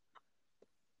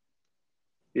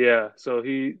yeah. So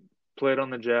he played on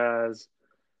the Jazz.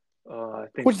 I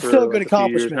think which is still a good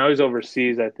accomplishment. Now he's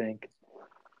overseas, I think.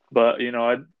 But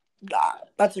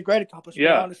that's a great accomplishment.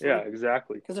 Yeah, honestly. Yeah,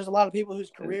 exactly. Because there's a lot of people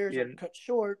whose careers are cut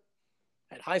short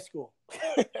at high school.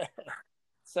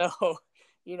 So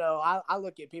I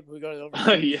look at people who go to the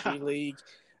Overseas Yeah. G League,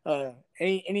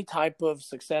 any type of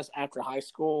success after high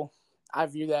school. I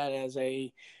view that as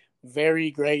a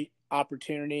very great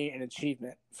opportunity and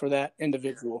achievement for that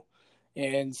individual,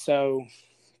 and so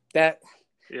that's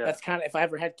kind of, if I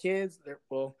ever had kids,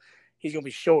 he's gonna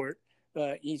be short,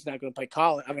 but he's not gonna play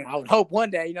college. I mean, I would hope one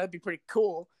day, it'd be pretty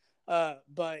cool.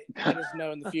 But I just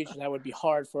know in the future that would be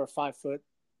hard for a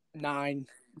 5'9"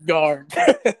 guard.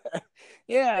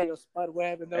 Yeah, Spud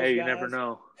Webb and those guys. Hey, you never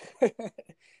know.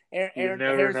 Aaron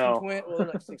never Harrison know. Twint, well, they're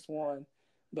like 6'1",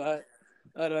 but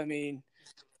I mean,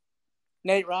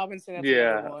 Nate Robinson, that's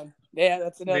another one. Yeah,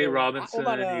 that's another Nate one. Robinson,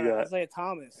 What about you got Isaiah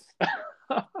Thomas?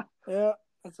 Yeah,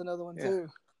 that's another one too.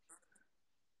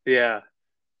 Yeah.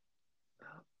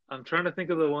 I'm trying to think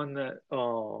of the one that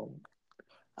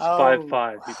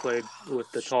 5'5". He played with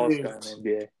the tallest guy in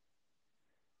the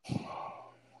NBA.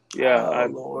 Yeah,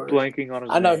 I'm blanking on his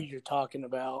name. I know who you're talking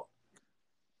about.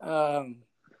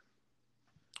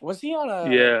 Was he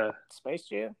on Space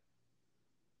Jam?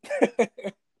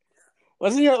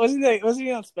 Was he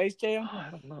on Space Jam? Oh,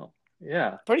 I don't know.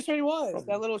 Yeah, pretty sure he was.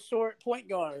 Probably. That little short point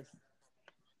guard.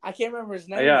 I can't remember his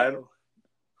name. Though.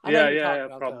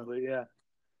 Probably. Yeah.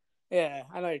 Yeah,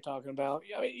 I know you're talking about.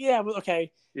 I mean, yeah, but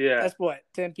okay. Yeah. That's what,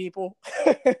 10 people?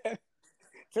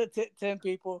 10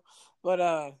 people. But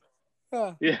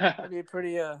yeah, that'd be a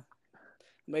pretty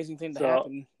amazing thing to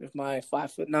happen if my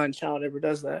 5'9" child ever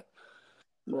does that.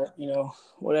 But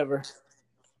whatever.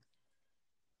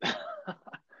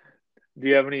 Do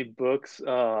you have any books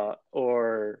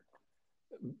or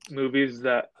movies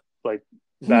that, like,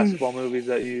 basketball movies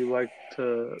that you like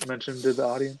to mention to the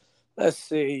audience? Let's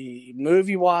see.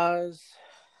 Movie-wise,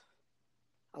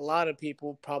 a lot of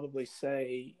people probably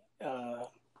say,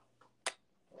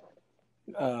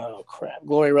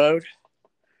 Glory Road.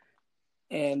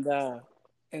 And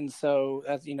so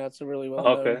that's, it's a really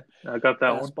well-known I got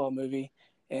that basketball movie.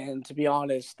 And to be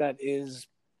honest, that is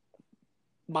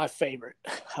my favorite.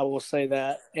 I will say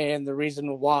that. And the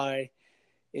reason why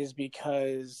is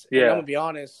because, I'm going to be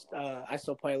honest, I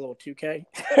still play a little 2K.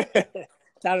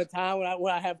 Time to time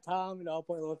when I have time, I'll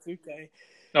play a little 2K.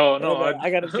 Oh, no.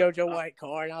 I got a JoJo White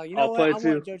card. I'll play I want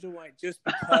JoJo White just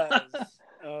because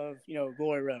of,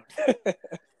 Glory Road.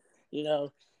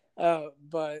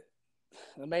 But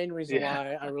the main reason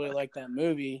why I really like that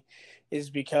movie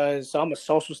is because I'm a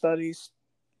social studies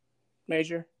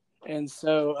major. And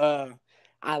so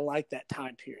I like that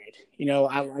time period.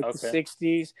 I like the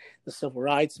 60s, the civil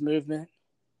rights movement.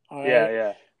 All right?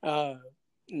 Yeah. How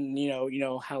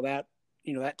that,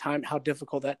 that time, how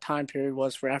difficult that time period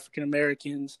was for African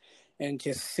Americans, and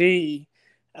to see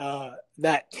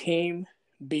that team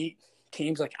beat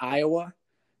teams like Iowa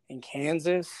and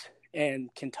Kansas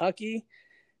and Kentucky.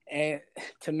 And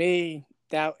to me,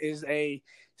 that is a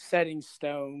setting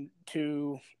stone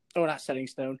not setting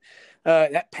stone.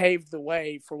 That paved the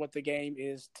way for what the game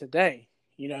is today.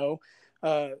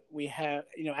 We have,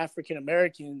 African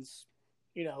Americans,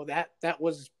 that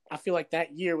was, I feel like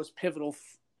that year was pivotal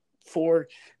for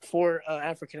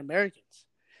African Americans.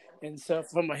 And so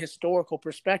from a historical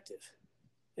perspective.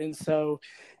 And so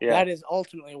that is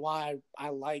ultimately why I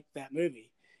like that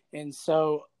movie. And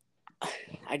so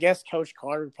I guess Coach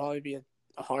Carter would probably be a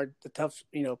tough,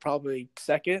 probably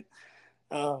second.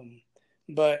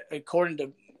 But according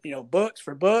to,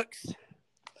 books,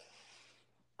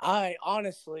 I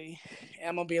honestly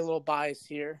am going to be a little biased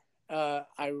here.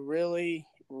 I really,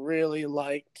 really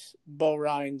liked Bo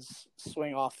Ryan's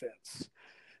Swing Offense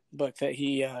book that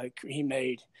he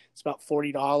made. It's about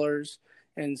 $40.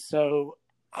 And so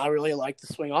I really like the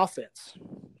Swing Offense.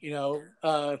 The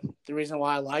reason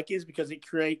why I like it is because it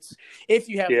creates, if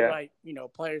you have the right,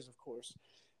 players, of course,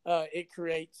 it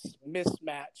creates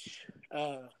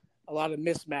a lot of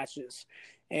mismatches.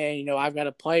 And, I've got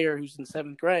a player who's in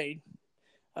 7th grade.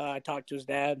 I talked to his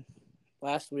dad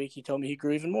last week. He told me he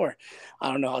grew even more. I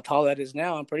don't know how tall that is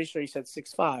now. I'm pretty sure he said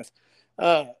 6'5".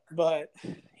 But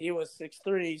he was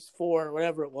 6'3", 4",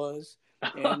 whatever it was.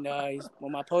 And he's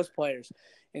one of my post players.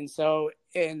 And so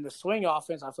in the swing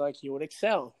offense, I feel like he would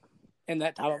excel in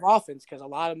that type of offense, because a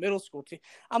lot of middle school teams,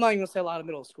 I'm not even going to say a lot of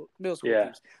middle school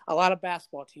teams, a lot of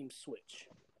basketball teams switch.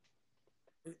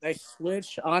 They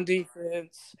switch on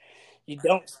defense. You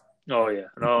don't. Oh yeah,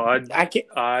 no,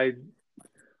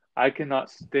 I cannot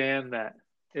stand that.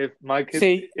 If my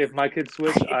kids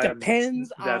switch,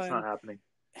 that's not happening.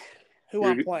 Who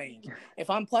I'm playing. If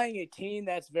I'm playing a team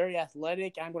that's very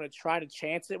athletic, I'm going to try to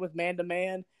chance it with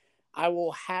man-to-man. I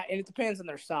will and it depends on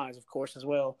their size, of course, as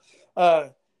well.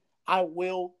 I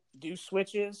will do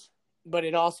switches, but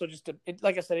it also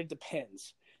like I said, it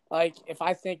depends. Like, if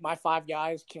I think my 5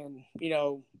 guys can,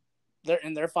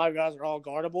 their 5 guys are all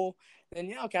guardable, then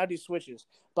yeah, okay, I'll do switches.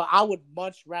 But I would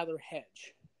much rather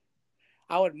hedge.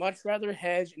 I would much rather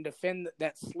hedge and defend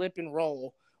that slip and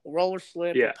roll or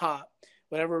slip or pop,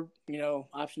 whatever,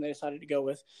 option they decided to go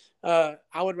with. I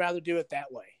would rather do it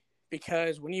that way,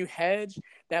 because when you hedge,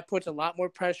 that puts a lot more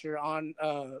pressure on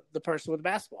the person with the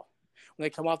basketball. When they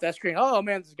come off that screen, oh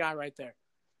man, there's a guy right there.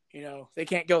 They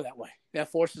can't go that way.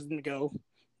 That forces them to go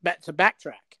back to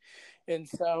backtrack. And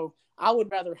so I would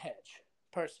rather hedge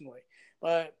personally,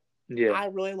 but I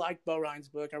really liked Bo Ryan's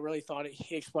book. I really thought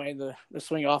he explained the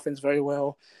swing offense very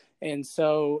well. And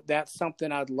so that's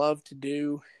something I'd love to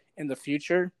do in the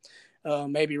future.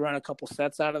 Maybe run a couple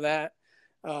sets out of that.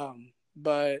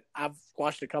 But I've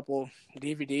watched a couple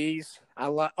DVDs.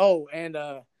 And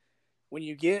when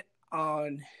you get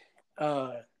on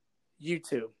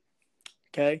YouTube,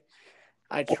 okay,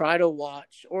 I try to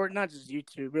watch, or not just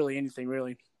YouTube, really anything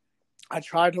really. I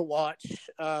try to watch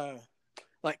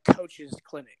like coaches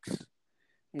clinics,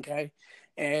 okay,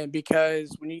 and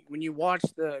because when you watch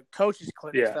the coaches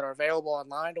clinics that are available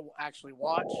online to actually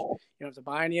watch, you don't have to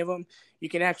buy any of them. You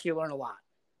can actually learn a lot.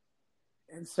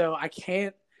 And so I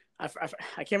can't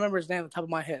remember his name on the top of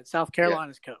my head. South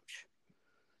Carolina's coach,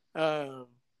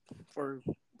 for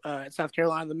South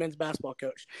Carolina, the men's basketball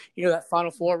coach. That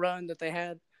Final Four run that they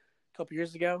had a couple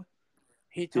years ago.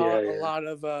 He taught a lot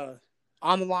of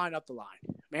on the line, up the line,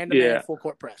 man-to-man, full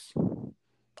court press,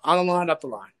 on the line, up the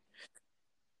line.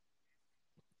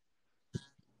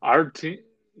 Our team,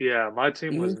 my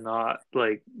team was not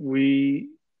like we're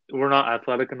not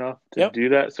athletic enough to do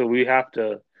that, so we have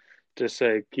to just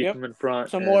say keep them in front.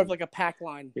 So more of like a pack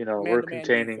line. We're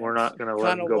containing. Defense. We're not going to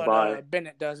let them go by.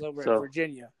 Bennett does over at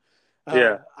Virginia.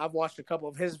 I've watched a couple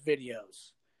of his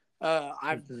videos.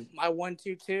 My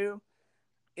 1-2-2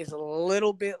 is a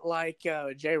little bit like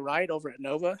Jay Wright over at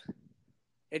Nova.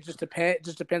 It just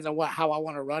depends on how I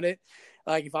want to run it.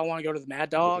 Like if I want to go to the Mad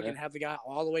Dog and have the guy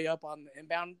all the way up on the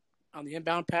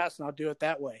inbound pass, and I'll do it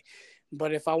that way.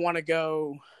 But if I want to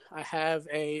go, I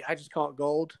just call it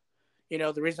gold.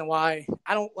 The reason why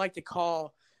I don't like to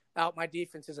call out my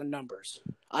defenses in numbers.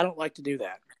 I don't like to do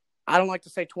that. I don't like to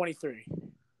say 23.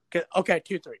 Okay,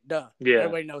 2-3, duh. Yeah.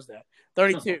 Everybody knows that.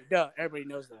 32, duh. Everybody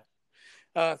knows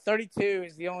that. 32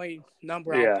 is the only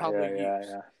number I'll probably use.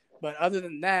 Yeah. But other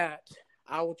than that,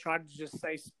 I will try to just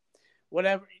say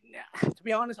whatever. To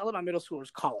be honest, I let my middle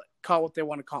schoolers call what they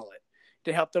want to call it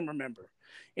to help them remember.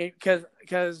 Because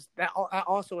that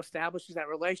also establishes that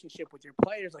relationship with your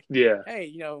players. Like,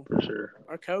 hey, for sure,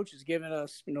 our coach is giving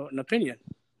us, an opinion,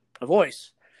 a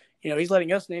voice. He's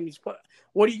letting us name these play.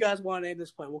 What do you guys want to name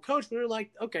this play? Well, coach, we were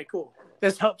like, okay, cool.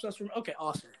 This helps us okay,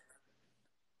 awesome.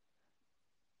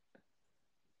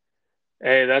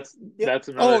 Hey, that's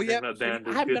another thing that band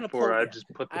is good for. I just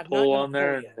put the poll on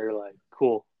there, and they're like,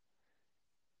 cool.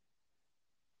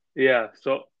 Yeah,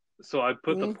 so I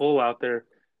put the poll out there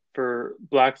for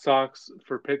Black Sox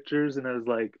for pictures, and it was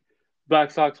like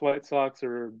Black Sox, White Sox,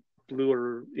 or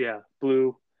blue,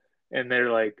 and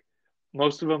they're like,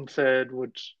 most of them said,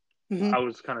 which I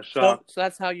was kind of shocked. So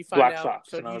that's how you find Black out.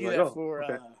 Sox, so and you I was do like, that for,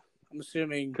 okay. I'm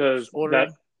assuming, because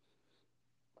ordering.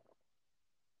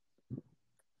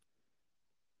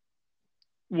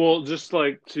 Well, just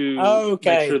like to make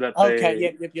sure that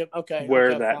they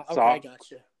wear that sock.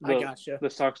 I gotcha. The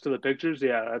socks to the pictures, so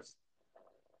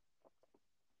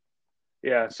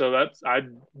I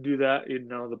do that.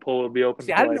 The poll will be open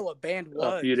for I didn't know what band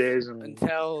was a few days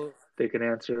until they can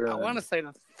answer. I want to say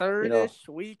the third-ish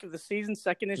week of the season,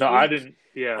 second-ish week. I didn't.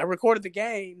 Yeah, I recorded the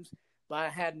games, but I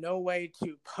had no way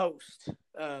to post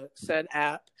said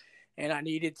app. And I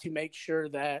needed to make sure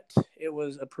that it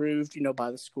was approved, by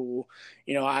the school.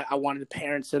 I wanted the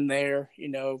parents in there,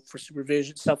 for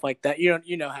supervision, stuff like that.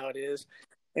 You know how it is.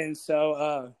 And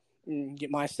so get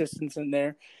my assistants in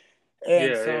there.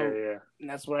 And and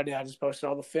that's what I did. I just posted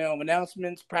all the film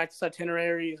announcements, practice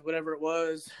itineraries, whatever it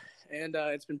was. And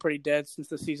it's been pretty dead since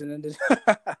the season ended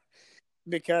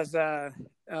because, we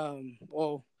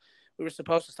were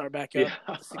supposed to start back up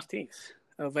the 16th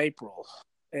of April.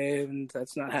 And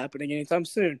that's not happening anytime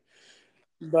soon.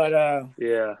 But I'm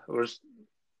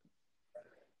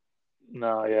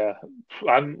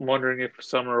wondering if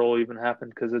summer will even happen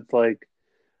because it's like,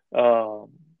 the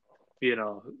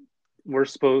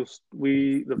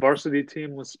varsity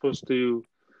team was supposed to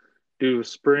do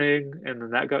spring, and then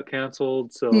that got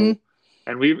canceled. So,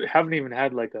 and we haven't even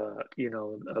had like a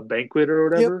banquet or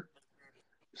whatever.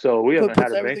 So we haven't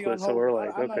had a banquet, so we're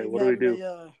like, okay, what do we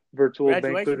do? Virtual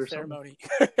banquet or ceremony.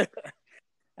 something?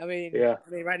 I mean,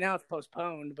 right now it's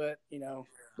postponed, but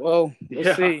we'll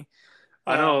see.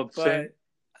 I know. But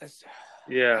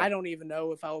Yeah. I don't even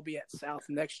know if I will be at South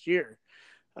next year.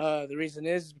 The reason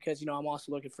is because, I'm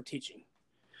also looking for teaching.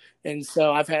 And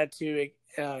so I've had to,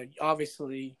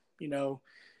 obviously, I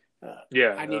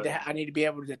need to be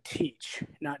able to teach,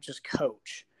 not just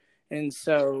coach. And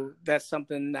so that's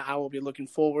something that I will be looking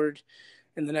forward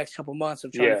in the next couple of months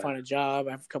of trying to find a job.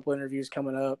 I have a couple interviews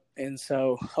coming up, and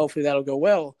so hopefully that'll go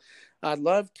well. I'd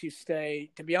love to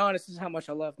stay. To be honest, this is how much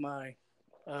I love my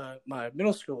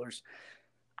middle schoolers.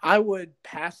 I would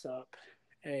pass up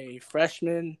a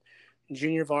freshman,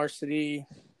 junior varsity,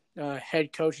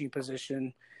 head coaching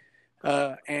position,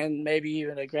 and maybe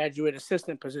even a graduate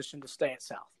assistant position to stay at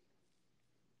South,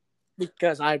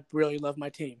 because I really love my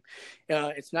team.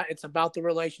 It's about the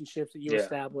relationships that you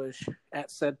establish at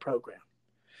said program.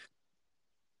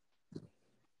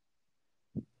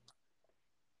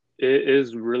 It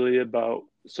is really about,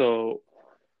 so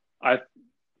I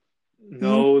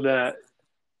know that,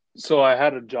 so I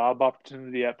had a job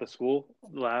opportunity at the school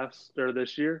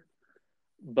this year,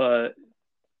 but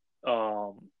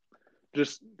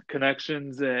just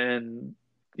connections and,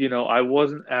 I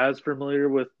wasn't as familiar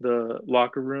with the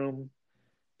locker room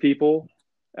people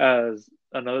as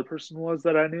another person was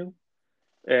that I knew.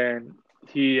 And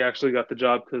he actually got the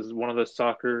job because one of the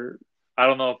soccer, I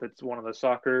don't know if it's one of the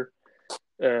soccer,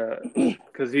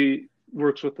 because he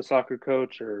works with the soccer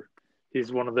coach or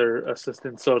he's one of their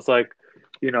assistants. So it's like,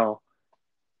 it'd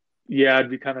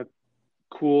be kind of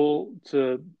cool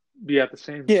to be at the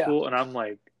same school. And I'm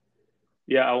like,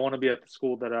 I want to be at the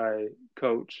school that I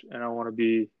coach, and I want to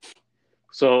be,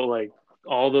 so like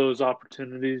all those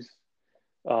opportunities,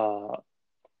 to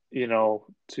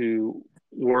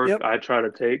work, I try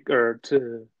to take, or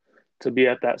to be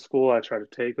at that school, I try to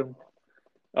take them.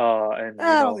 And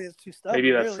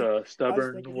maybe that's a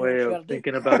stubborn way of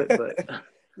thinking about it, but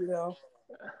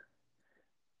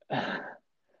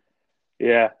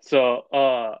yeah.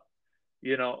 So,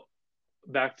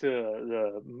 back to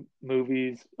the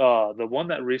movies. The one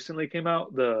that recently came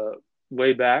out, The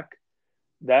Way Back,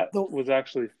 that was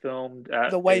actually filmed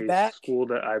at a school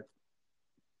that I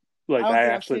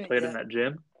actually played in that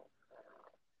gym.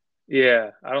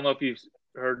 Yeah, I don't know if you've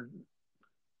heard.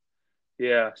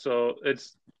 Yeah, so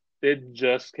it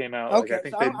just came out. Okay, I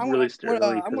think they released it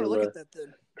early because of look at that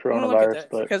then. coronavirus,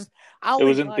 but because it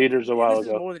was in theaters a while ago. This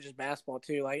is more than just basketball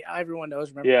too. Like everyone knows,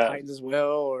 remember the Titans as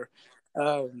well, or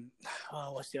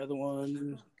what's the other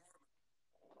one?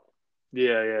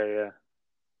 Yeah.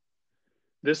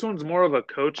 This one's more of a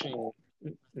coaching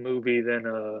movie than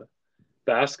a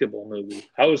basketball movie.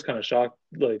 I was kind of shocked,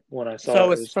 like when I saw it.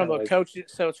 So it's from a coach.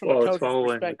 So it's from a coach's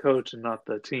following perspective. The coach and not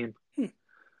the team.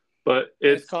 But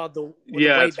it's called the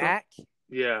Way Back.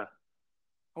 Yeah.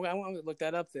 Okay, I want to look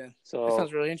that up then. So that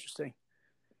sounds really interesting.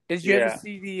 Did you ever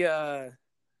see the?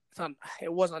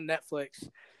 It was on Netflix.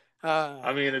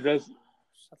 I mean, it does.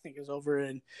 I think it was over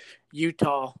in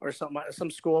Utah or something.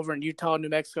 Some school over in Utah, New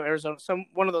Mexico, Arizona,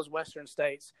 one of those western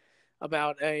states,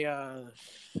 about a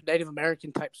Native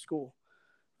American type school,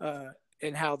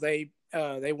 and how they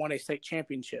won a state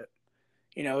championship.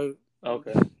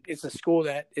 Okay. It's a school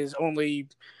that is only,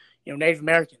 Native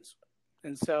Americans,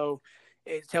 and so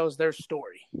it tells their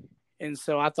story, and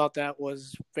so I thought that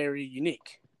was very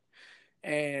unique,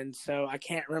 and so I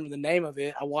can't remember the name of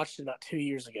it. I watched it about 2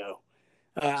 years ago.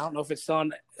 I don't know if it's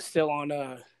still on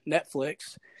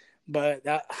Netflix, but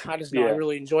I just know I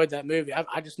really enjoyed that movie.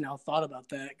 I just now thought about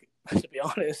that, to be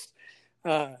honest.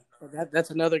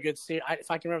 That's another good series. If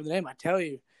I can remember the name, I tell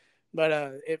you. But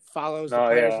it follows the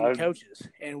players and the coaches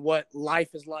and what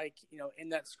life is like, in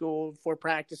that school before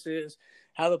practices,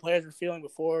 how the players are feeling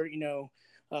before,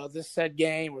 this said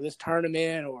game or this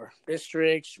tournament or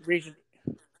district, region.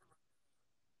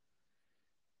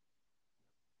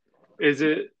 Is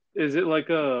it like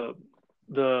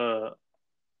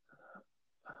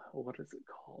what is it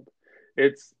called?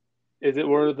 Is it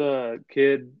where the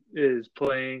kid is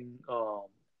playing,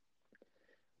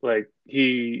 like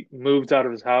he moves out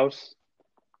of his house,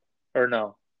 or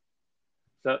no?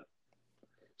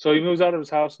 So he moves out of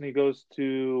his house and he goes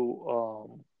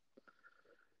to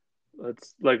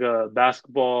it's like a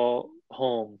basketball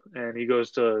home, and he goes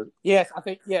to a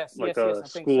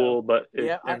school, so. But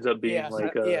it ends up being I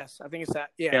think it's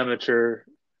that. Yeah, amateur.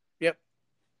 Yep.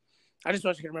 I just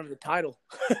want you to remember the title.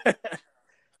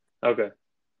 Okay.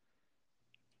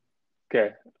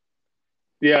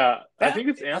 Yeah, I think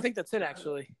it's. I think that's it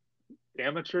actually.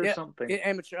 Amateur something. Yeah,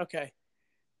 amateur. Okay.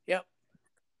 Yep.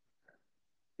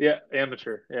 Yeah,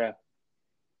 amateur. Yeah.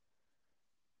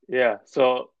 Yeah.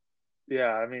 So,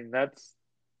 yeah. I mean, that's.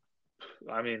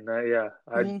 I mean, yeah.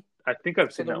 I think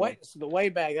I've seen that one. So The Way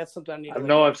Back. That's something I need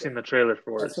to I've seen the trailer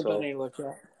for that's it. Something I need to look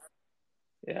at.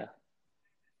 Yeah.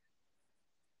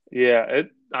 Yeah,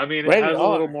 it Rated has a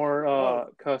little R. more Oh,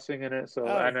 cussing in it, so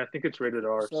oh. and I think it's rated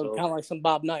R, So kind of like some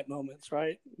Bob Knight moments,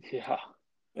 right? yeah,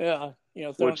 Yeah,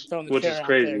 throwing the which chair is out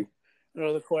there, crazy.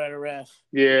 or the quote at a ref.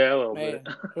 Yeah, a little bit.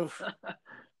 Man, oof.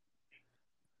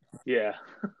 Yeah.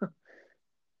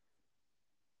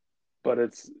 But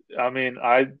there's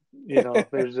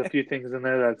a few things in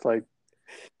there that's like,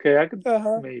 okay, I could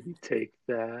Uh-huh. maybe take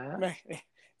that,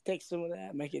 Take some of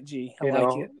that, make it G. I you like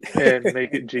know, it. and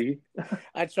make it G.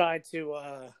 I tried to,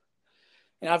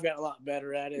 and I've gotten a lot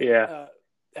better at it. Yeah.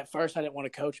 At first, I didn't want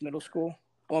to coach middle school.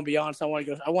 I want to be honest. I wanted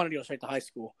to go straight to high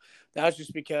school. That was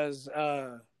just because,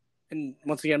 and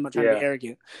once again, I'm not trying to be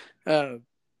arrogant. That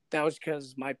was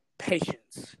because my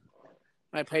patience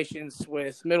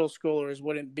with middle schoolers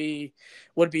would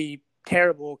be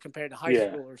terrible compared to high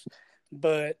schoolers.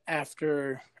 But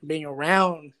after being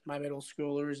around my middle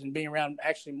schoolers and being around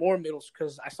actually more middle,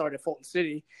 because I started at Fulton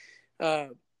City, I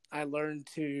learned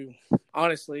to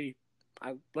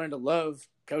love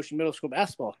coaching middle school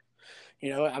basketball.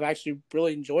 I've actually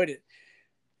really enjoyed it.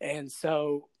 And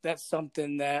so that's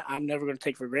something that I'm never going to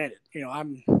take for granted.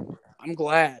 I'm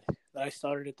glad that I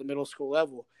started at the middle school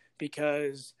level,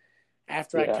 because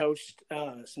after I coached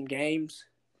some games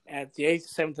at the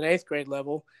 8th, 7th, and 8th grade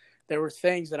level, there were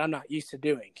things that I'm not used to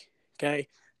doing. Okay,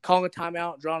 calling a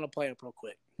timeout, drawing a play up real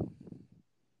quick.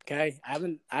 Okay, I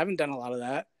haven't done a lot of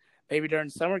that. Maybe during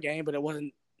summer game, but it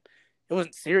wasn't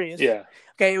serious. Yeah.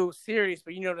 Okay, it was serious,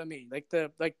 but you know what I mean. Like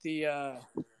the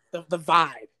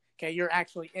vibe. Okay, you're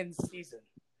actually in season.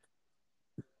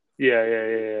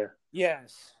 Yeah.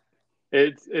 Yes.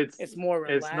 It's more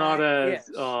relaxed. It's not as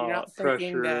You're not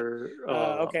thinking pressure that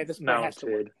okay, this play has to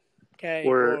work. Okay,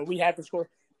 or we have to score.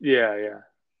 Yeah.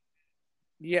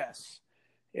 Yes.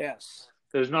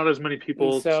 There's not as many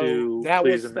people to that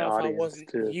please was in the stuff audience. I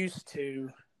wasn't used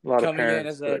to coming in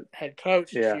as a head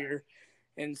coach this year,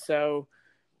 and so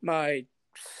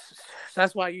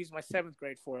that's why I used my 7th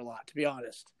grade for a lot, to be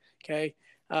honest. Okay,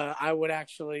 I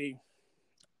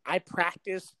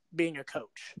practiced being a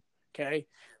coach. Okay,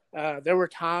 there were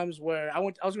times where I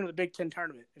was going to the Big Ten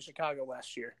tournament in Chicago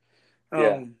last year.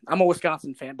 I'm a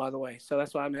Wisconsin fan, by the way, so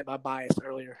that's why I meant by bias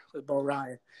earlier with Bo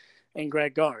Ryan and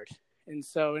Greg Gard. And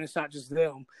it's not just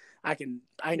them. I can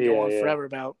go on forever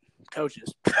about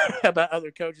coaches, about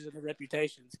other coaches and their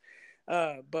reputations.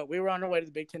 But we were on our way to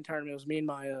the Big Ten tournament. It was me and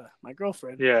my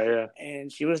girlfriend. Yeah.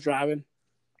 And she was driving,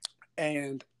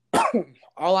 and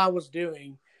all I was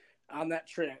doing on that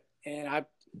trip, and I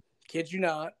kid you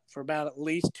not, for about at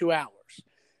least 2 hours,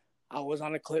 I was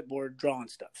on a clipboard drawing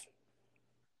stuff.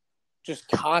 Just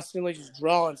constantly just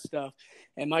drawing stuff.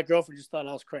 And my girlfriend just thought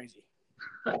I was crazy.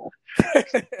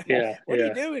 Yeah. What are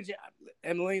you doing,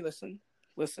 Emily? Listen.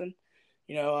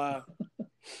 I'm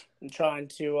trying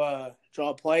to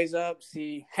draw plays up,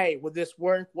 see, hey, would this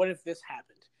work? What if this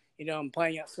happened? I'm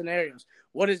playing out scenarios.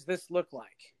 What does this look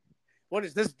like? What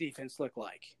does this defense look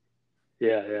like?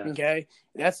 Yeah. Okay.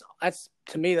 That's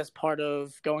to me, that's part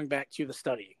of going back to the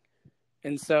studying.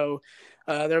 And so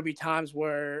there'll be times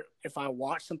where if I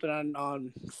watch something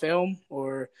on film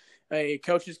or a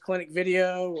coach's clinic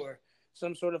video or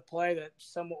some sort of play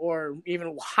or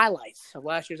even highlights of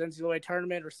last year's NCAA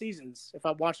tournament or seasons, if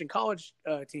I'm watching college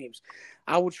teams,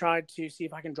 I will try to see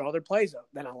if I can draw their plays up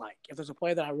that I like. If there's a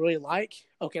play that I really like,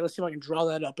 okay, let's see if I can draw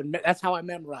that up. And that's how I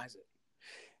memorize it.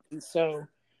 And so.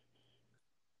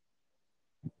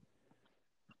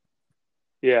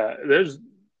 Yeah, there's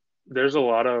a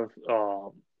lot of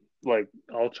I'll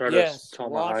try to tell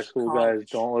my high school guys,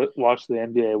 don't watch the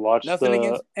NBA, watch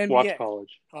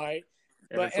college. All right.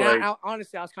 But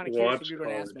honestly, I was kind of curious if you were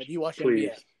going to ask me, do you watch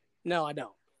NBA? No, I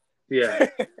don't. Yeah.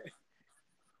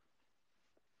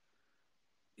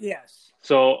 Yes.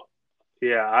 So,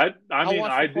 yeah, I do,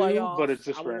 playoffs, but it's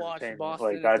just I for will watch entertainment.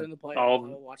 Boston Like in the playoffs. I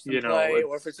will watch them play,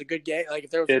 or if it's a good game, like if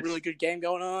there was a really good game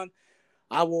going on,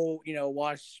 I will,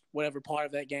 watch whatever part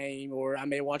of that game, or I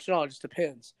may watch it all. It just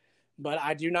depends. But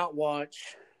I do not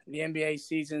watch the NBA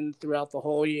season throughout the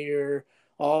whole year,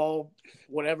 all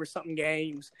whatever something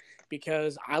games,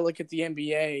 because I look at the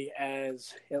NBA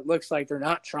as it looks like they're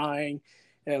not trying.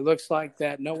 And it looks like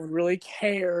that no one really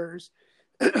cares.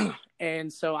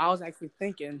 And so I was actually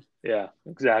thinking. Yeah,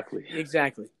 exactly.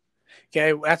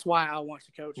 Okay, that's why I want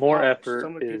to coach. More college. effort.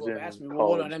 Some people have asked me, well,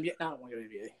 what about NBA? No, I don't want to go to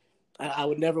the NBA. I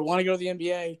would never want to go to the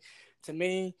NBA. To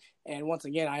me, and once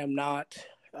again, I am not,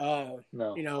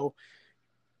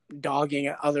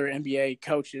 dogging other NBA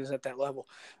coaches at that level,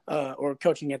 or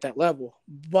coaching at that level.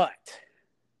 But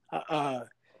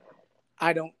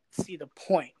I don't see the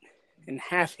point in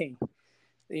having,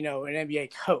 an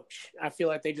NBA coach. I feel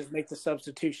like they just make the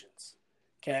substitutions.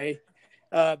 Okay,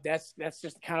 That's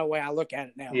just the kind of way I look at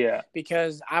it now. Yeah.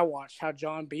 Because I watched how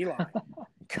John Beilein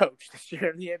coached this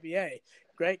year in the NBA.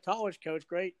 Great college coach,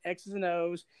 great X's and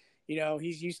O's.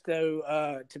 He's used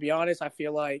to be honest, I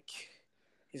feel like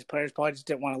his players probably just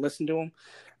didn't want to listen to him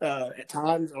at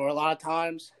times or a lot of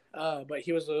times. But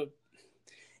he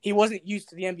wasn't used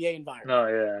to the NBA environment. No,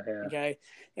 yeah. Okay.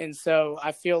 And so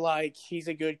I feel like he's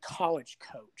a good college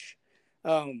coach.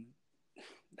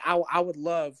 I would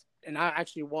love, and I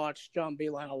actually watched John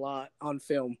Beilein a lot on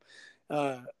film.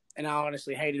 And I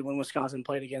honestly hated when Wisconsin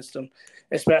played against him,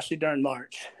 especially during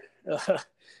March.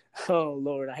 Oh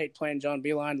Lord, I hate playing John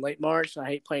Beilein late March. And I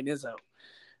hate playing Izzo.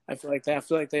 I feel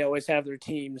like they always have their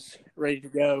teams ready to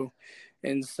go.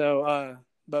 And so,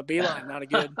 but Beilein, not a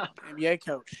good NBA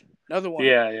coach. Another one.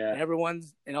 Yeah. And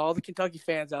everyone's and all the Kentucky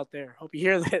fans out there, hope you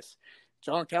hear this.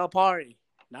 John Calipari,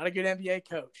 not a good NBA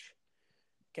coach.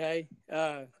 Okay,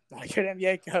 not a good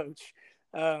NBA coach.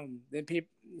 Then people.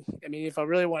 I mean, if I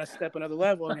really want to step another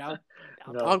level,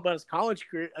 I'll talk about his college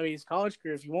career. His college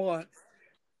career, if you want.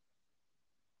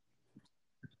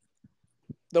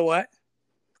 The what?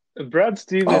 Brad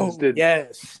Stevens did.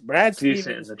 Yes, Brad decent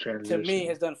Stevens in the transition. to me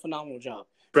has done a phenomenal job.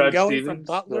 Brad going Stevens, from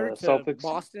Butler to Celtics.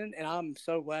 Boston, and I'm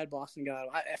so glad Boston got him.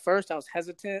 At first, I was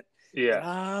hesitant.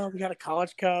 Yeah. We got a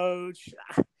college coach.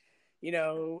 I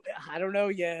don't know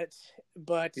yet,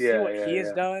 but see what he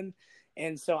has done.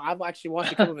 And so I've actually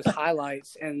watched a couple of his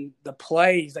highlights, and the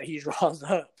plays that he draws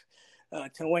up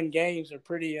to win games are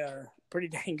pretty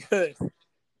dang good.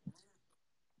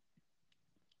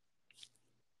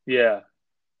 Yeah.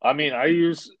 I mean,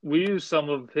 we use some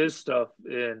of his stuff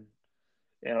in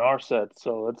our set,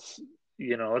 so it's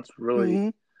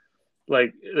really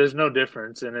like there's no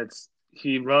difference, and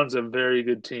he runs a very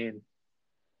good team.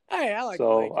 Hey, I like.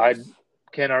 So I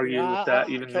can't argue with that,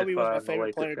 even Kobe if was my I'm a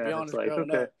favorite Laker player, fan. to be honest, It's like,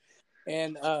 growing okay. up.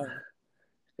 And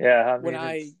yeah,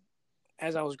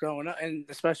 as I was growing up, and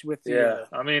especially with the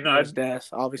his death,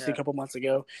 obviously a couple months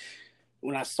ago,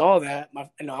 when I saw that,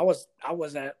 I was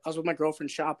with my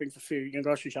girlfriend shopping for food,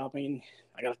 grocery shopping, and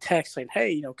I got a text saying,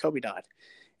 "Hey, Kobe died,"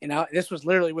 and this was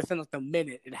literally within like the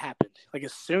minute it happened. Like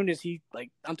as soon as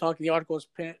I'm talking, the article was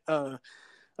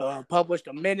published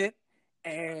a minute,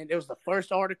 and it was the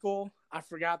first article. I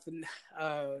forgot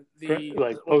what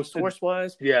the source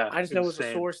was. Yeah, I just know it was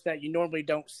a source that you normally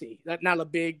don't see. That's not a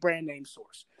big brand name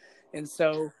source, and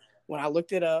so. When I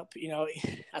looked it up, I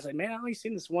was like, man, I only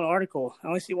seen this one article. I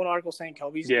only see one article saying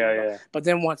Kobe's dead. Yeah. But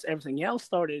then once everything else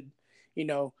started,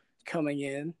 coming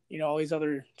in, all these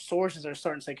other sources are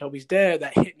starting to say Kobe's dead.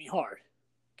 That hit me hard.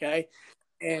 Okay.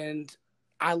 And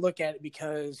I look at it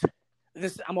because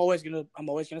I'm always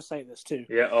gonna say this too.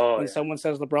 Yeah. When someone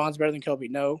says LeBron's better than Kobe,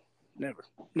 no,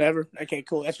 never. Okay,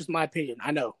 cool. That's just my opinion.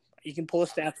 I know. You can pull the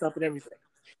stats up and everything.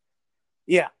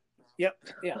 Yeah. Yep.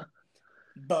 Yeah.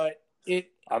 But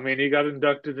he got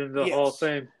inducted into the Hall of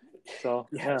Fame. So,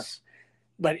 yes.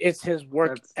 But it's his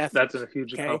work ethic. That's a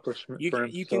huge accomplishment for him.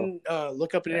 You can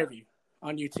look up an interview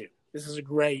on YouTube. This is a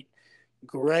great,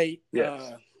 I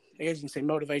guess you can say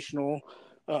motivational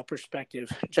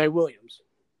perspective. Jay Williams.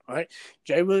 All right.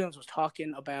 Jay Williams was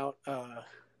talking about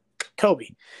Kobe.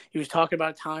 He was talking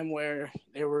about a time where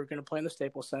they were going to play in the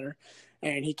Staples Center,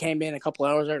 and he came in a couple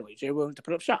hours early, Jay Williams, to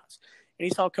put up shots. And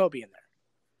he saw Kobe in there.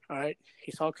 All right.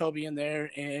 He saw Kobe in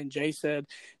there, and Jay said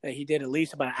that he did at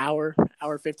least about an hour,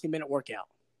 15-minute workout.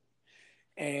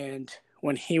 And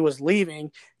when he was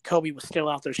leaving, Kobe was still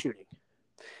out there shooting.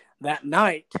 That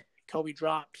night, Kobe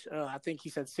dropped, I think he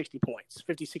said 60 points,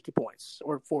 50, 60 points,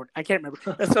 or 40. I can't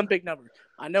remember. That's some big number.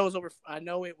 I know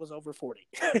it was over 40.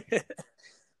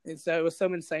 And so it was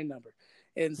some insane number.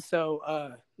 And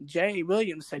so Jay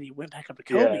Williams said he went back up to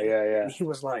Kobe. Yeah. And he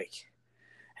was like,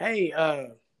 hey,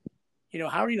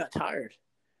 how are you not tired?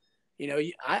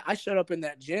 I showed up in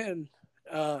that gym.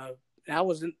 I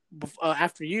wasn't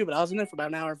after you, but I was in there for about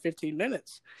an hour and 15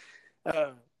 minutes.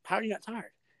 How are you not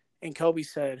tired? And Kobe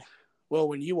said, well,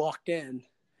 when you walked in,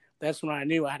 that's when I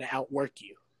knew I had to outwork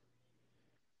you.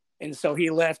 And so he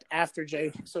left after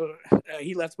Jay. So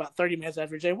he left about 30 minutes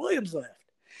after Jay Williams left.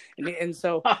 And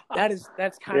so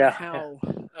that's kind of how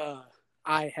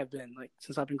I have been, like,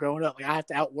 since I've been growing up. Like, I have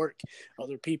to outwork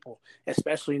other people,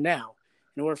 especially now.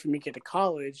 In order for me to get to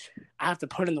college, I have to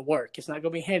put in the work. It's not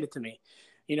going to be handed to me.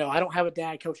 I don't have a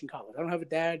dad coaching college. I don't have a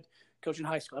dad coaching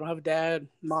high school. I don't have a dad,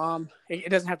 mom. It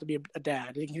doesn't have to be a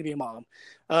dad. It can be a mom.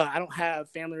 I don't have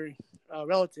family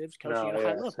relatives coaching at a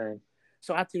high level. Same.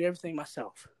 So I have to do everything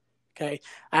myself. Okay.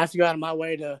 I have to go out of my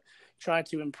way to try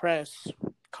to impress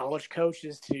college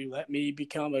coaches to let me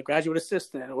become a graduate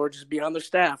assistant or just be on their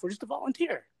staff or just a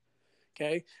volunteer.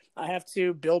 Okay. I have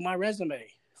to build my resume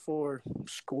for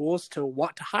schools to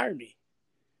want to hire me.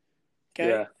 Okay.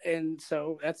 Yeah. And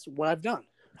so that's what I've done.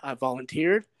 I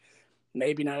volunteered,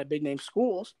 maybe not at big name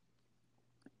schools,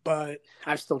 but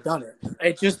I've still done it.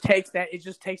 It just takes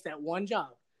that one job.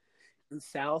 In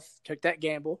South, took that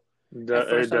gamble. At first,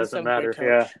 It I was a doesn't seventh matter.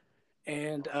 grade coach.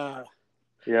 And I'm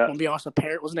Yeah. gonna be honest, a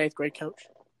parent was an eighth grade coach.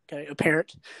 Okay, a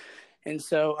parent. And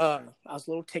so I was a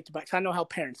little ticked about because I know how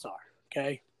parents are.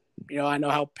 Okay. I know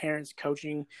how parents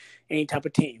coaching any type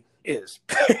of team is.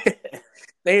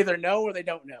 They either know or they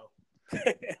don't know.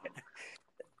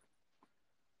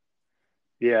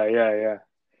 Yeah.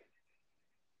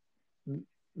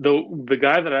 The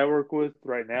guy that I work with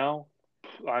right now,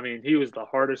 I mean, he was the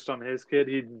hardest on his kid.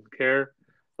 He didn't care.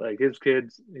 Like his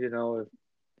kids, if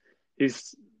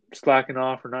he's slacking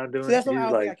off or not doing See, that's it, what I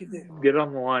he's don't think I like, could do. get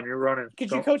on the line, you're running.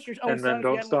 Could you coach your own And then son if you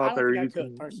don't had one? I stop don't or think I you could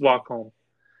can personally. walk home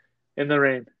in the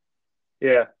rain.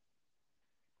 Yeah.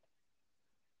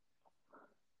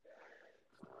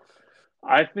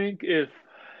 I think if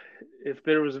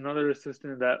there was another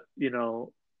assistant that,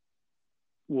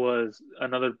 was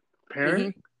another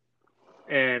parent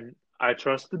and I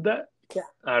trusted that, Yeah.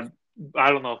 I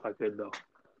don't know if I could though.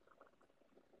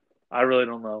 I really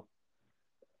don't know.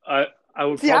 I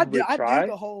would probably I'd try. do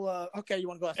the whole, okay, you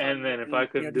want to go outside And then if I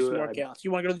couldn't do some do it, workouts.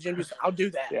 You want to go to the gym, I'll do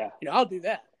that. Yeah. I'll do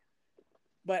that.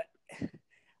 But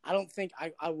I don't think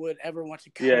I would ever want to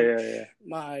coach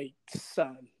my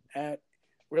son at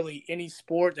really any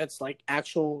sport that's like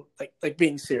actual, like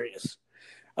being serious.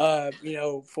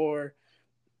 For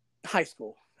high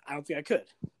school, I don't think I could.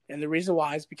 And the reason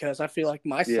why is because I feel like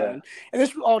my son, and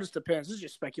this all just depends. This is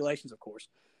just speculations, of course.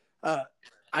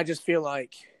 I just feel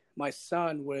like my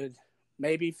son would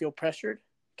maybe feel pressured.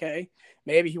 Okay.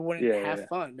 Maybe he wouldn't have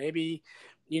fun. Maybe,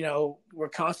 we're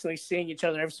constantly seeing each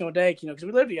other every single day, because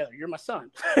we live together. You're my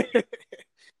son.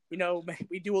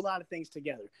 We do a lot of things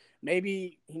together.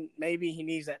 Maybe he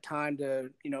needs that time to,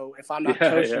 if I'm not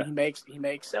coaching, he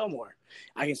may excel more.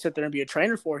 I can sit there and be a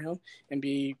trainer for him and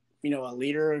be, a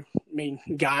leader.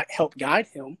 Help guide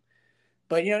him.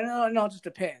 But no, it just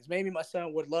depends. Maybe my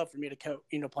son would love for me to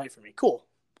play for me. Cool,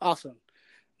 awesome.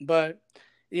 But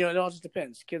it all just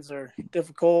depends. Kids are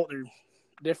difficult. They're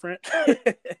different.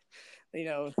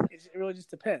 It really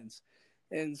just depends.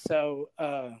 And so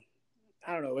I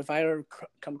don't know if I ever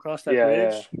come across that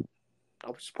bridge.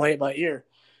 I'll just play it by ear.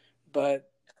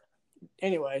 But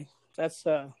anyway, that's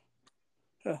I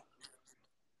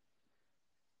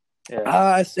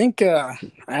think I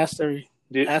asked do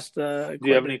you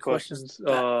have any questions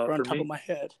on top me? of my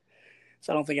head.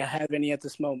 So I don't think I have any at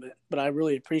this moment. But I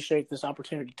really appreciate this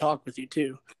opportunity to talk with you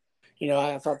too.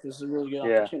 I thought this was a really good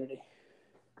opportunity.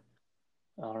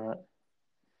 All right.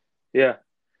 Yeah.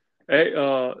 Hey.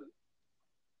 Oh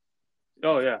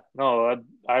yeah. No,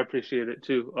 I appreciate it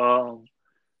too.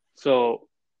 So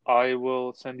I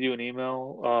will send you an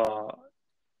email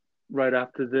right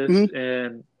after this,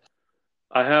 and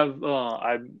I have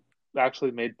I've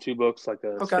actually made 2 books, like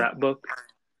a stat book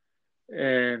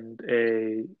and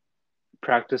a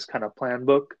practice kind of plan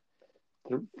book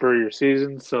for your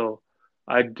season. So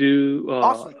I do.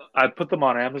 Awesome. I put them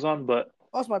on Amazon, but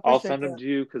awesome. I'll send them to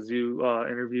you because you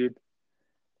interviewed.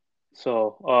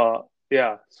 So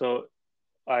so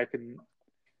I can.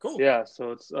 Cool. Yeah.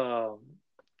 So it's I'll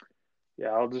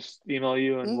just email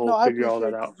you and we'll figure all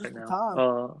that out right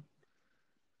now.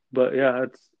 But yeah,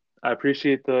 I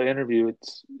appreciate the interview.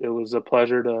 It was a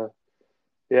pleasure to.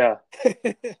 Yeah.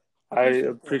 I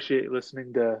appreciate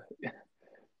listening to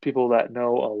people that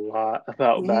know a lot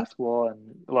about basketball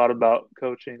and a lot about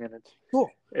coaching, and it's cool.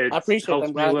 It I appreciate helps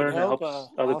it. me learn. It helps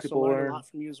other people learn. A lot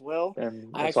from you as well.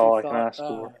 And that's all I can ask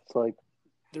for. It's like,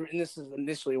 and this is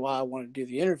initially why I wanted to do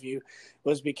the interview,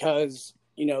 was because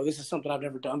this is something I've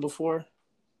never done before,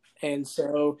 and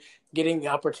so getting the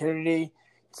opportunity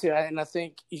to, and I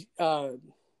think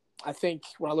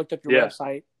when I looked up your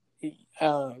website,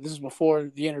 this is before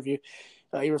the interview,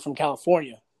 you were from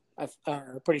California.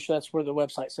 I'm pretty sure that's where the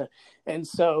website said. And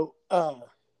so I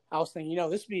was thinking,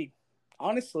 this would be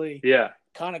honestly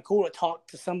kind of cool to talk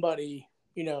to somebody,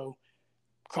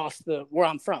 across where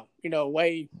I'm from,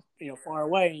 way, far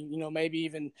away, maybe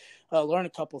even learn a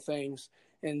couple things.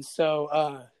 And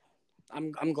so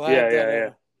I'm glad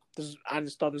that I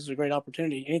just thought this was a great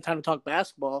opportunity. Anytime to talk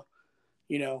basketball,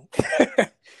 it'd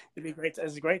be great.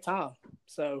 It's a great time.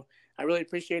 So I really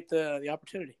appreciate the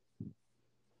opportunity.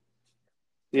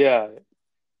 Yeah.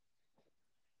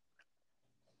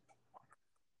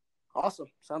 Awesome.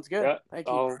 Sounds good. Yeah. Thank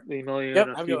you. I'll email you in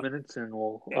a few minutes and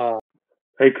we'll.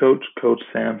 Hey, Coach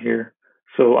Sam here.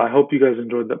 So I hope you guys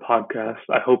enjoyed the podcast.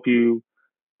 I hope you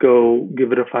go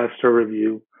give it a 5-star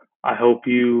review. I hope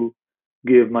you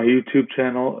give my YouTube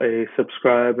channel a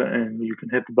subscribe, and you can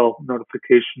hit the bell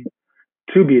notification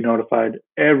to be notified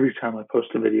every time I post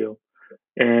a video.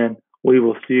 And we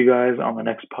will see you guys on the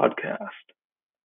next podcast.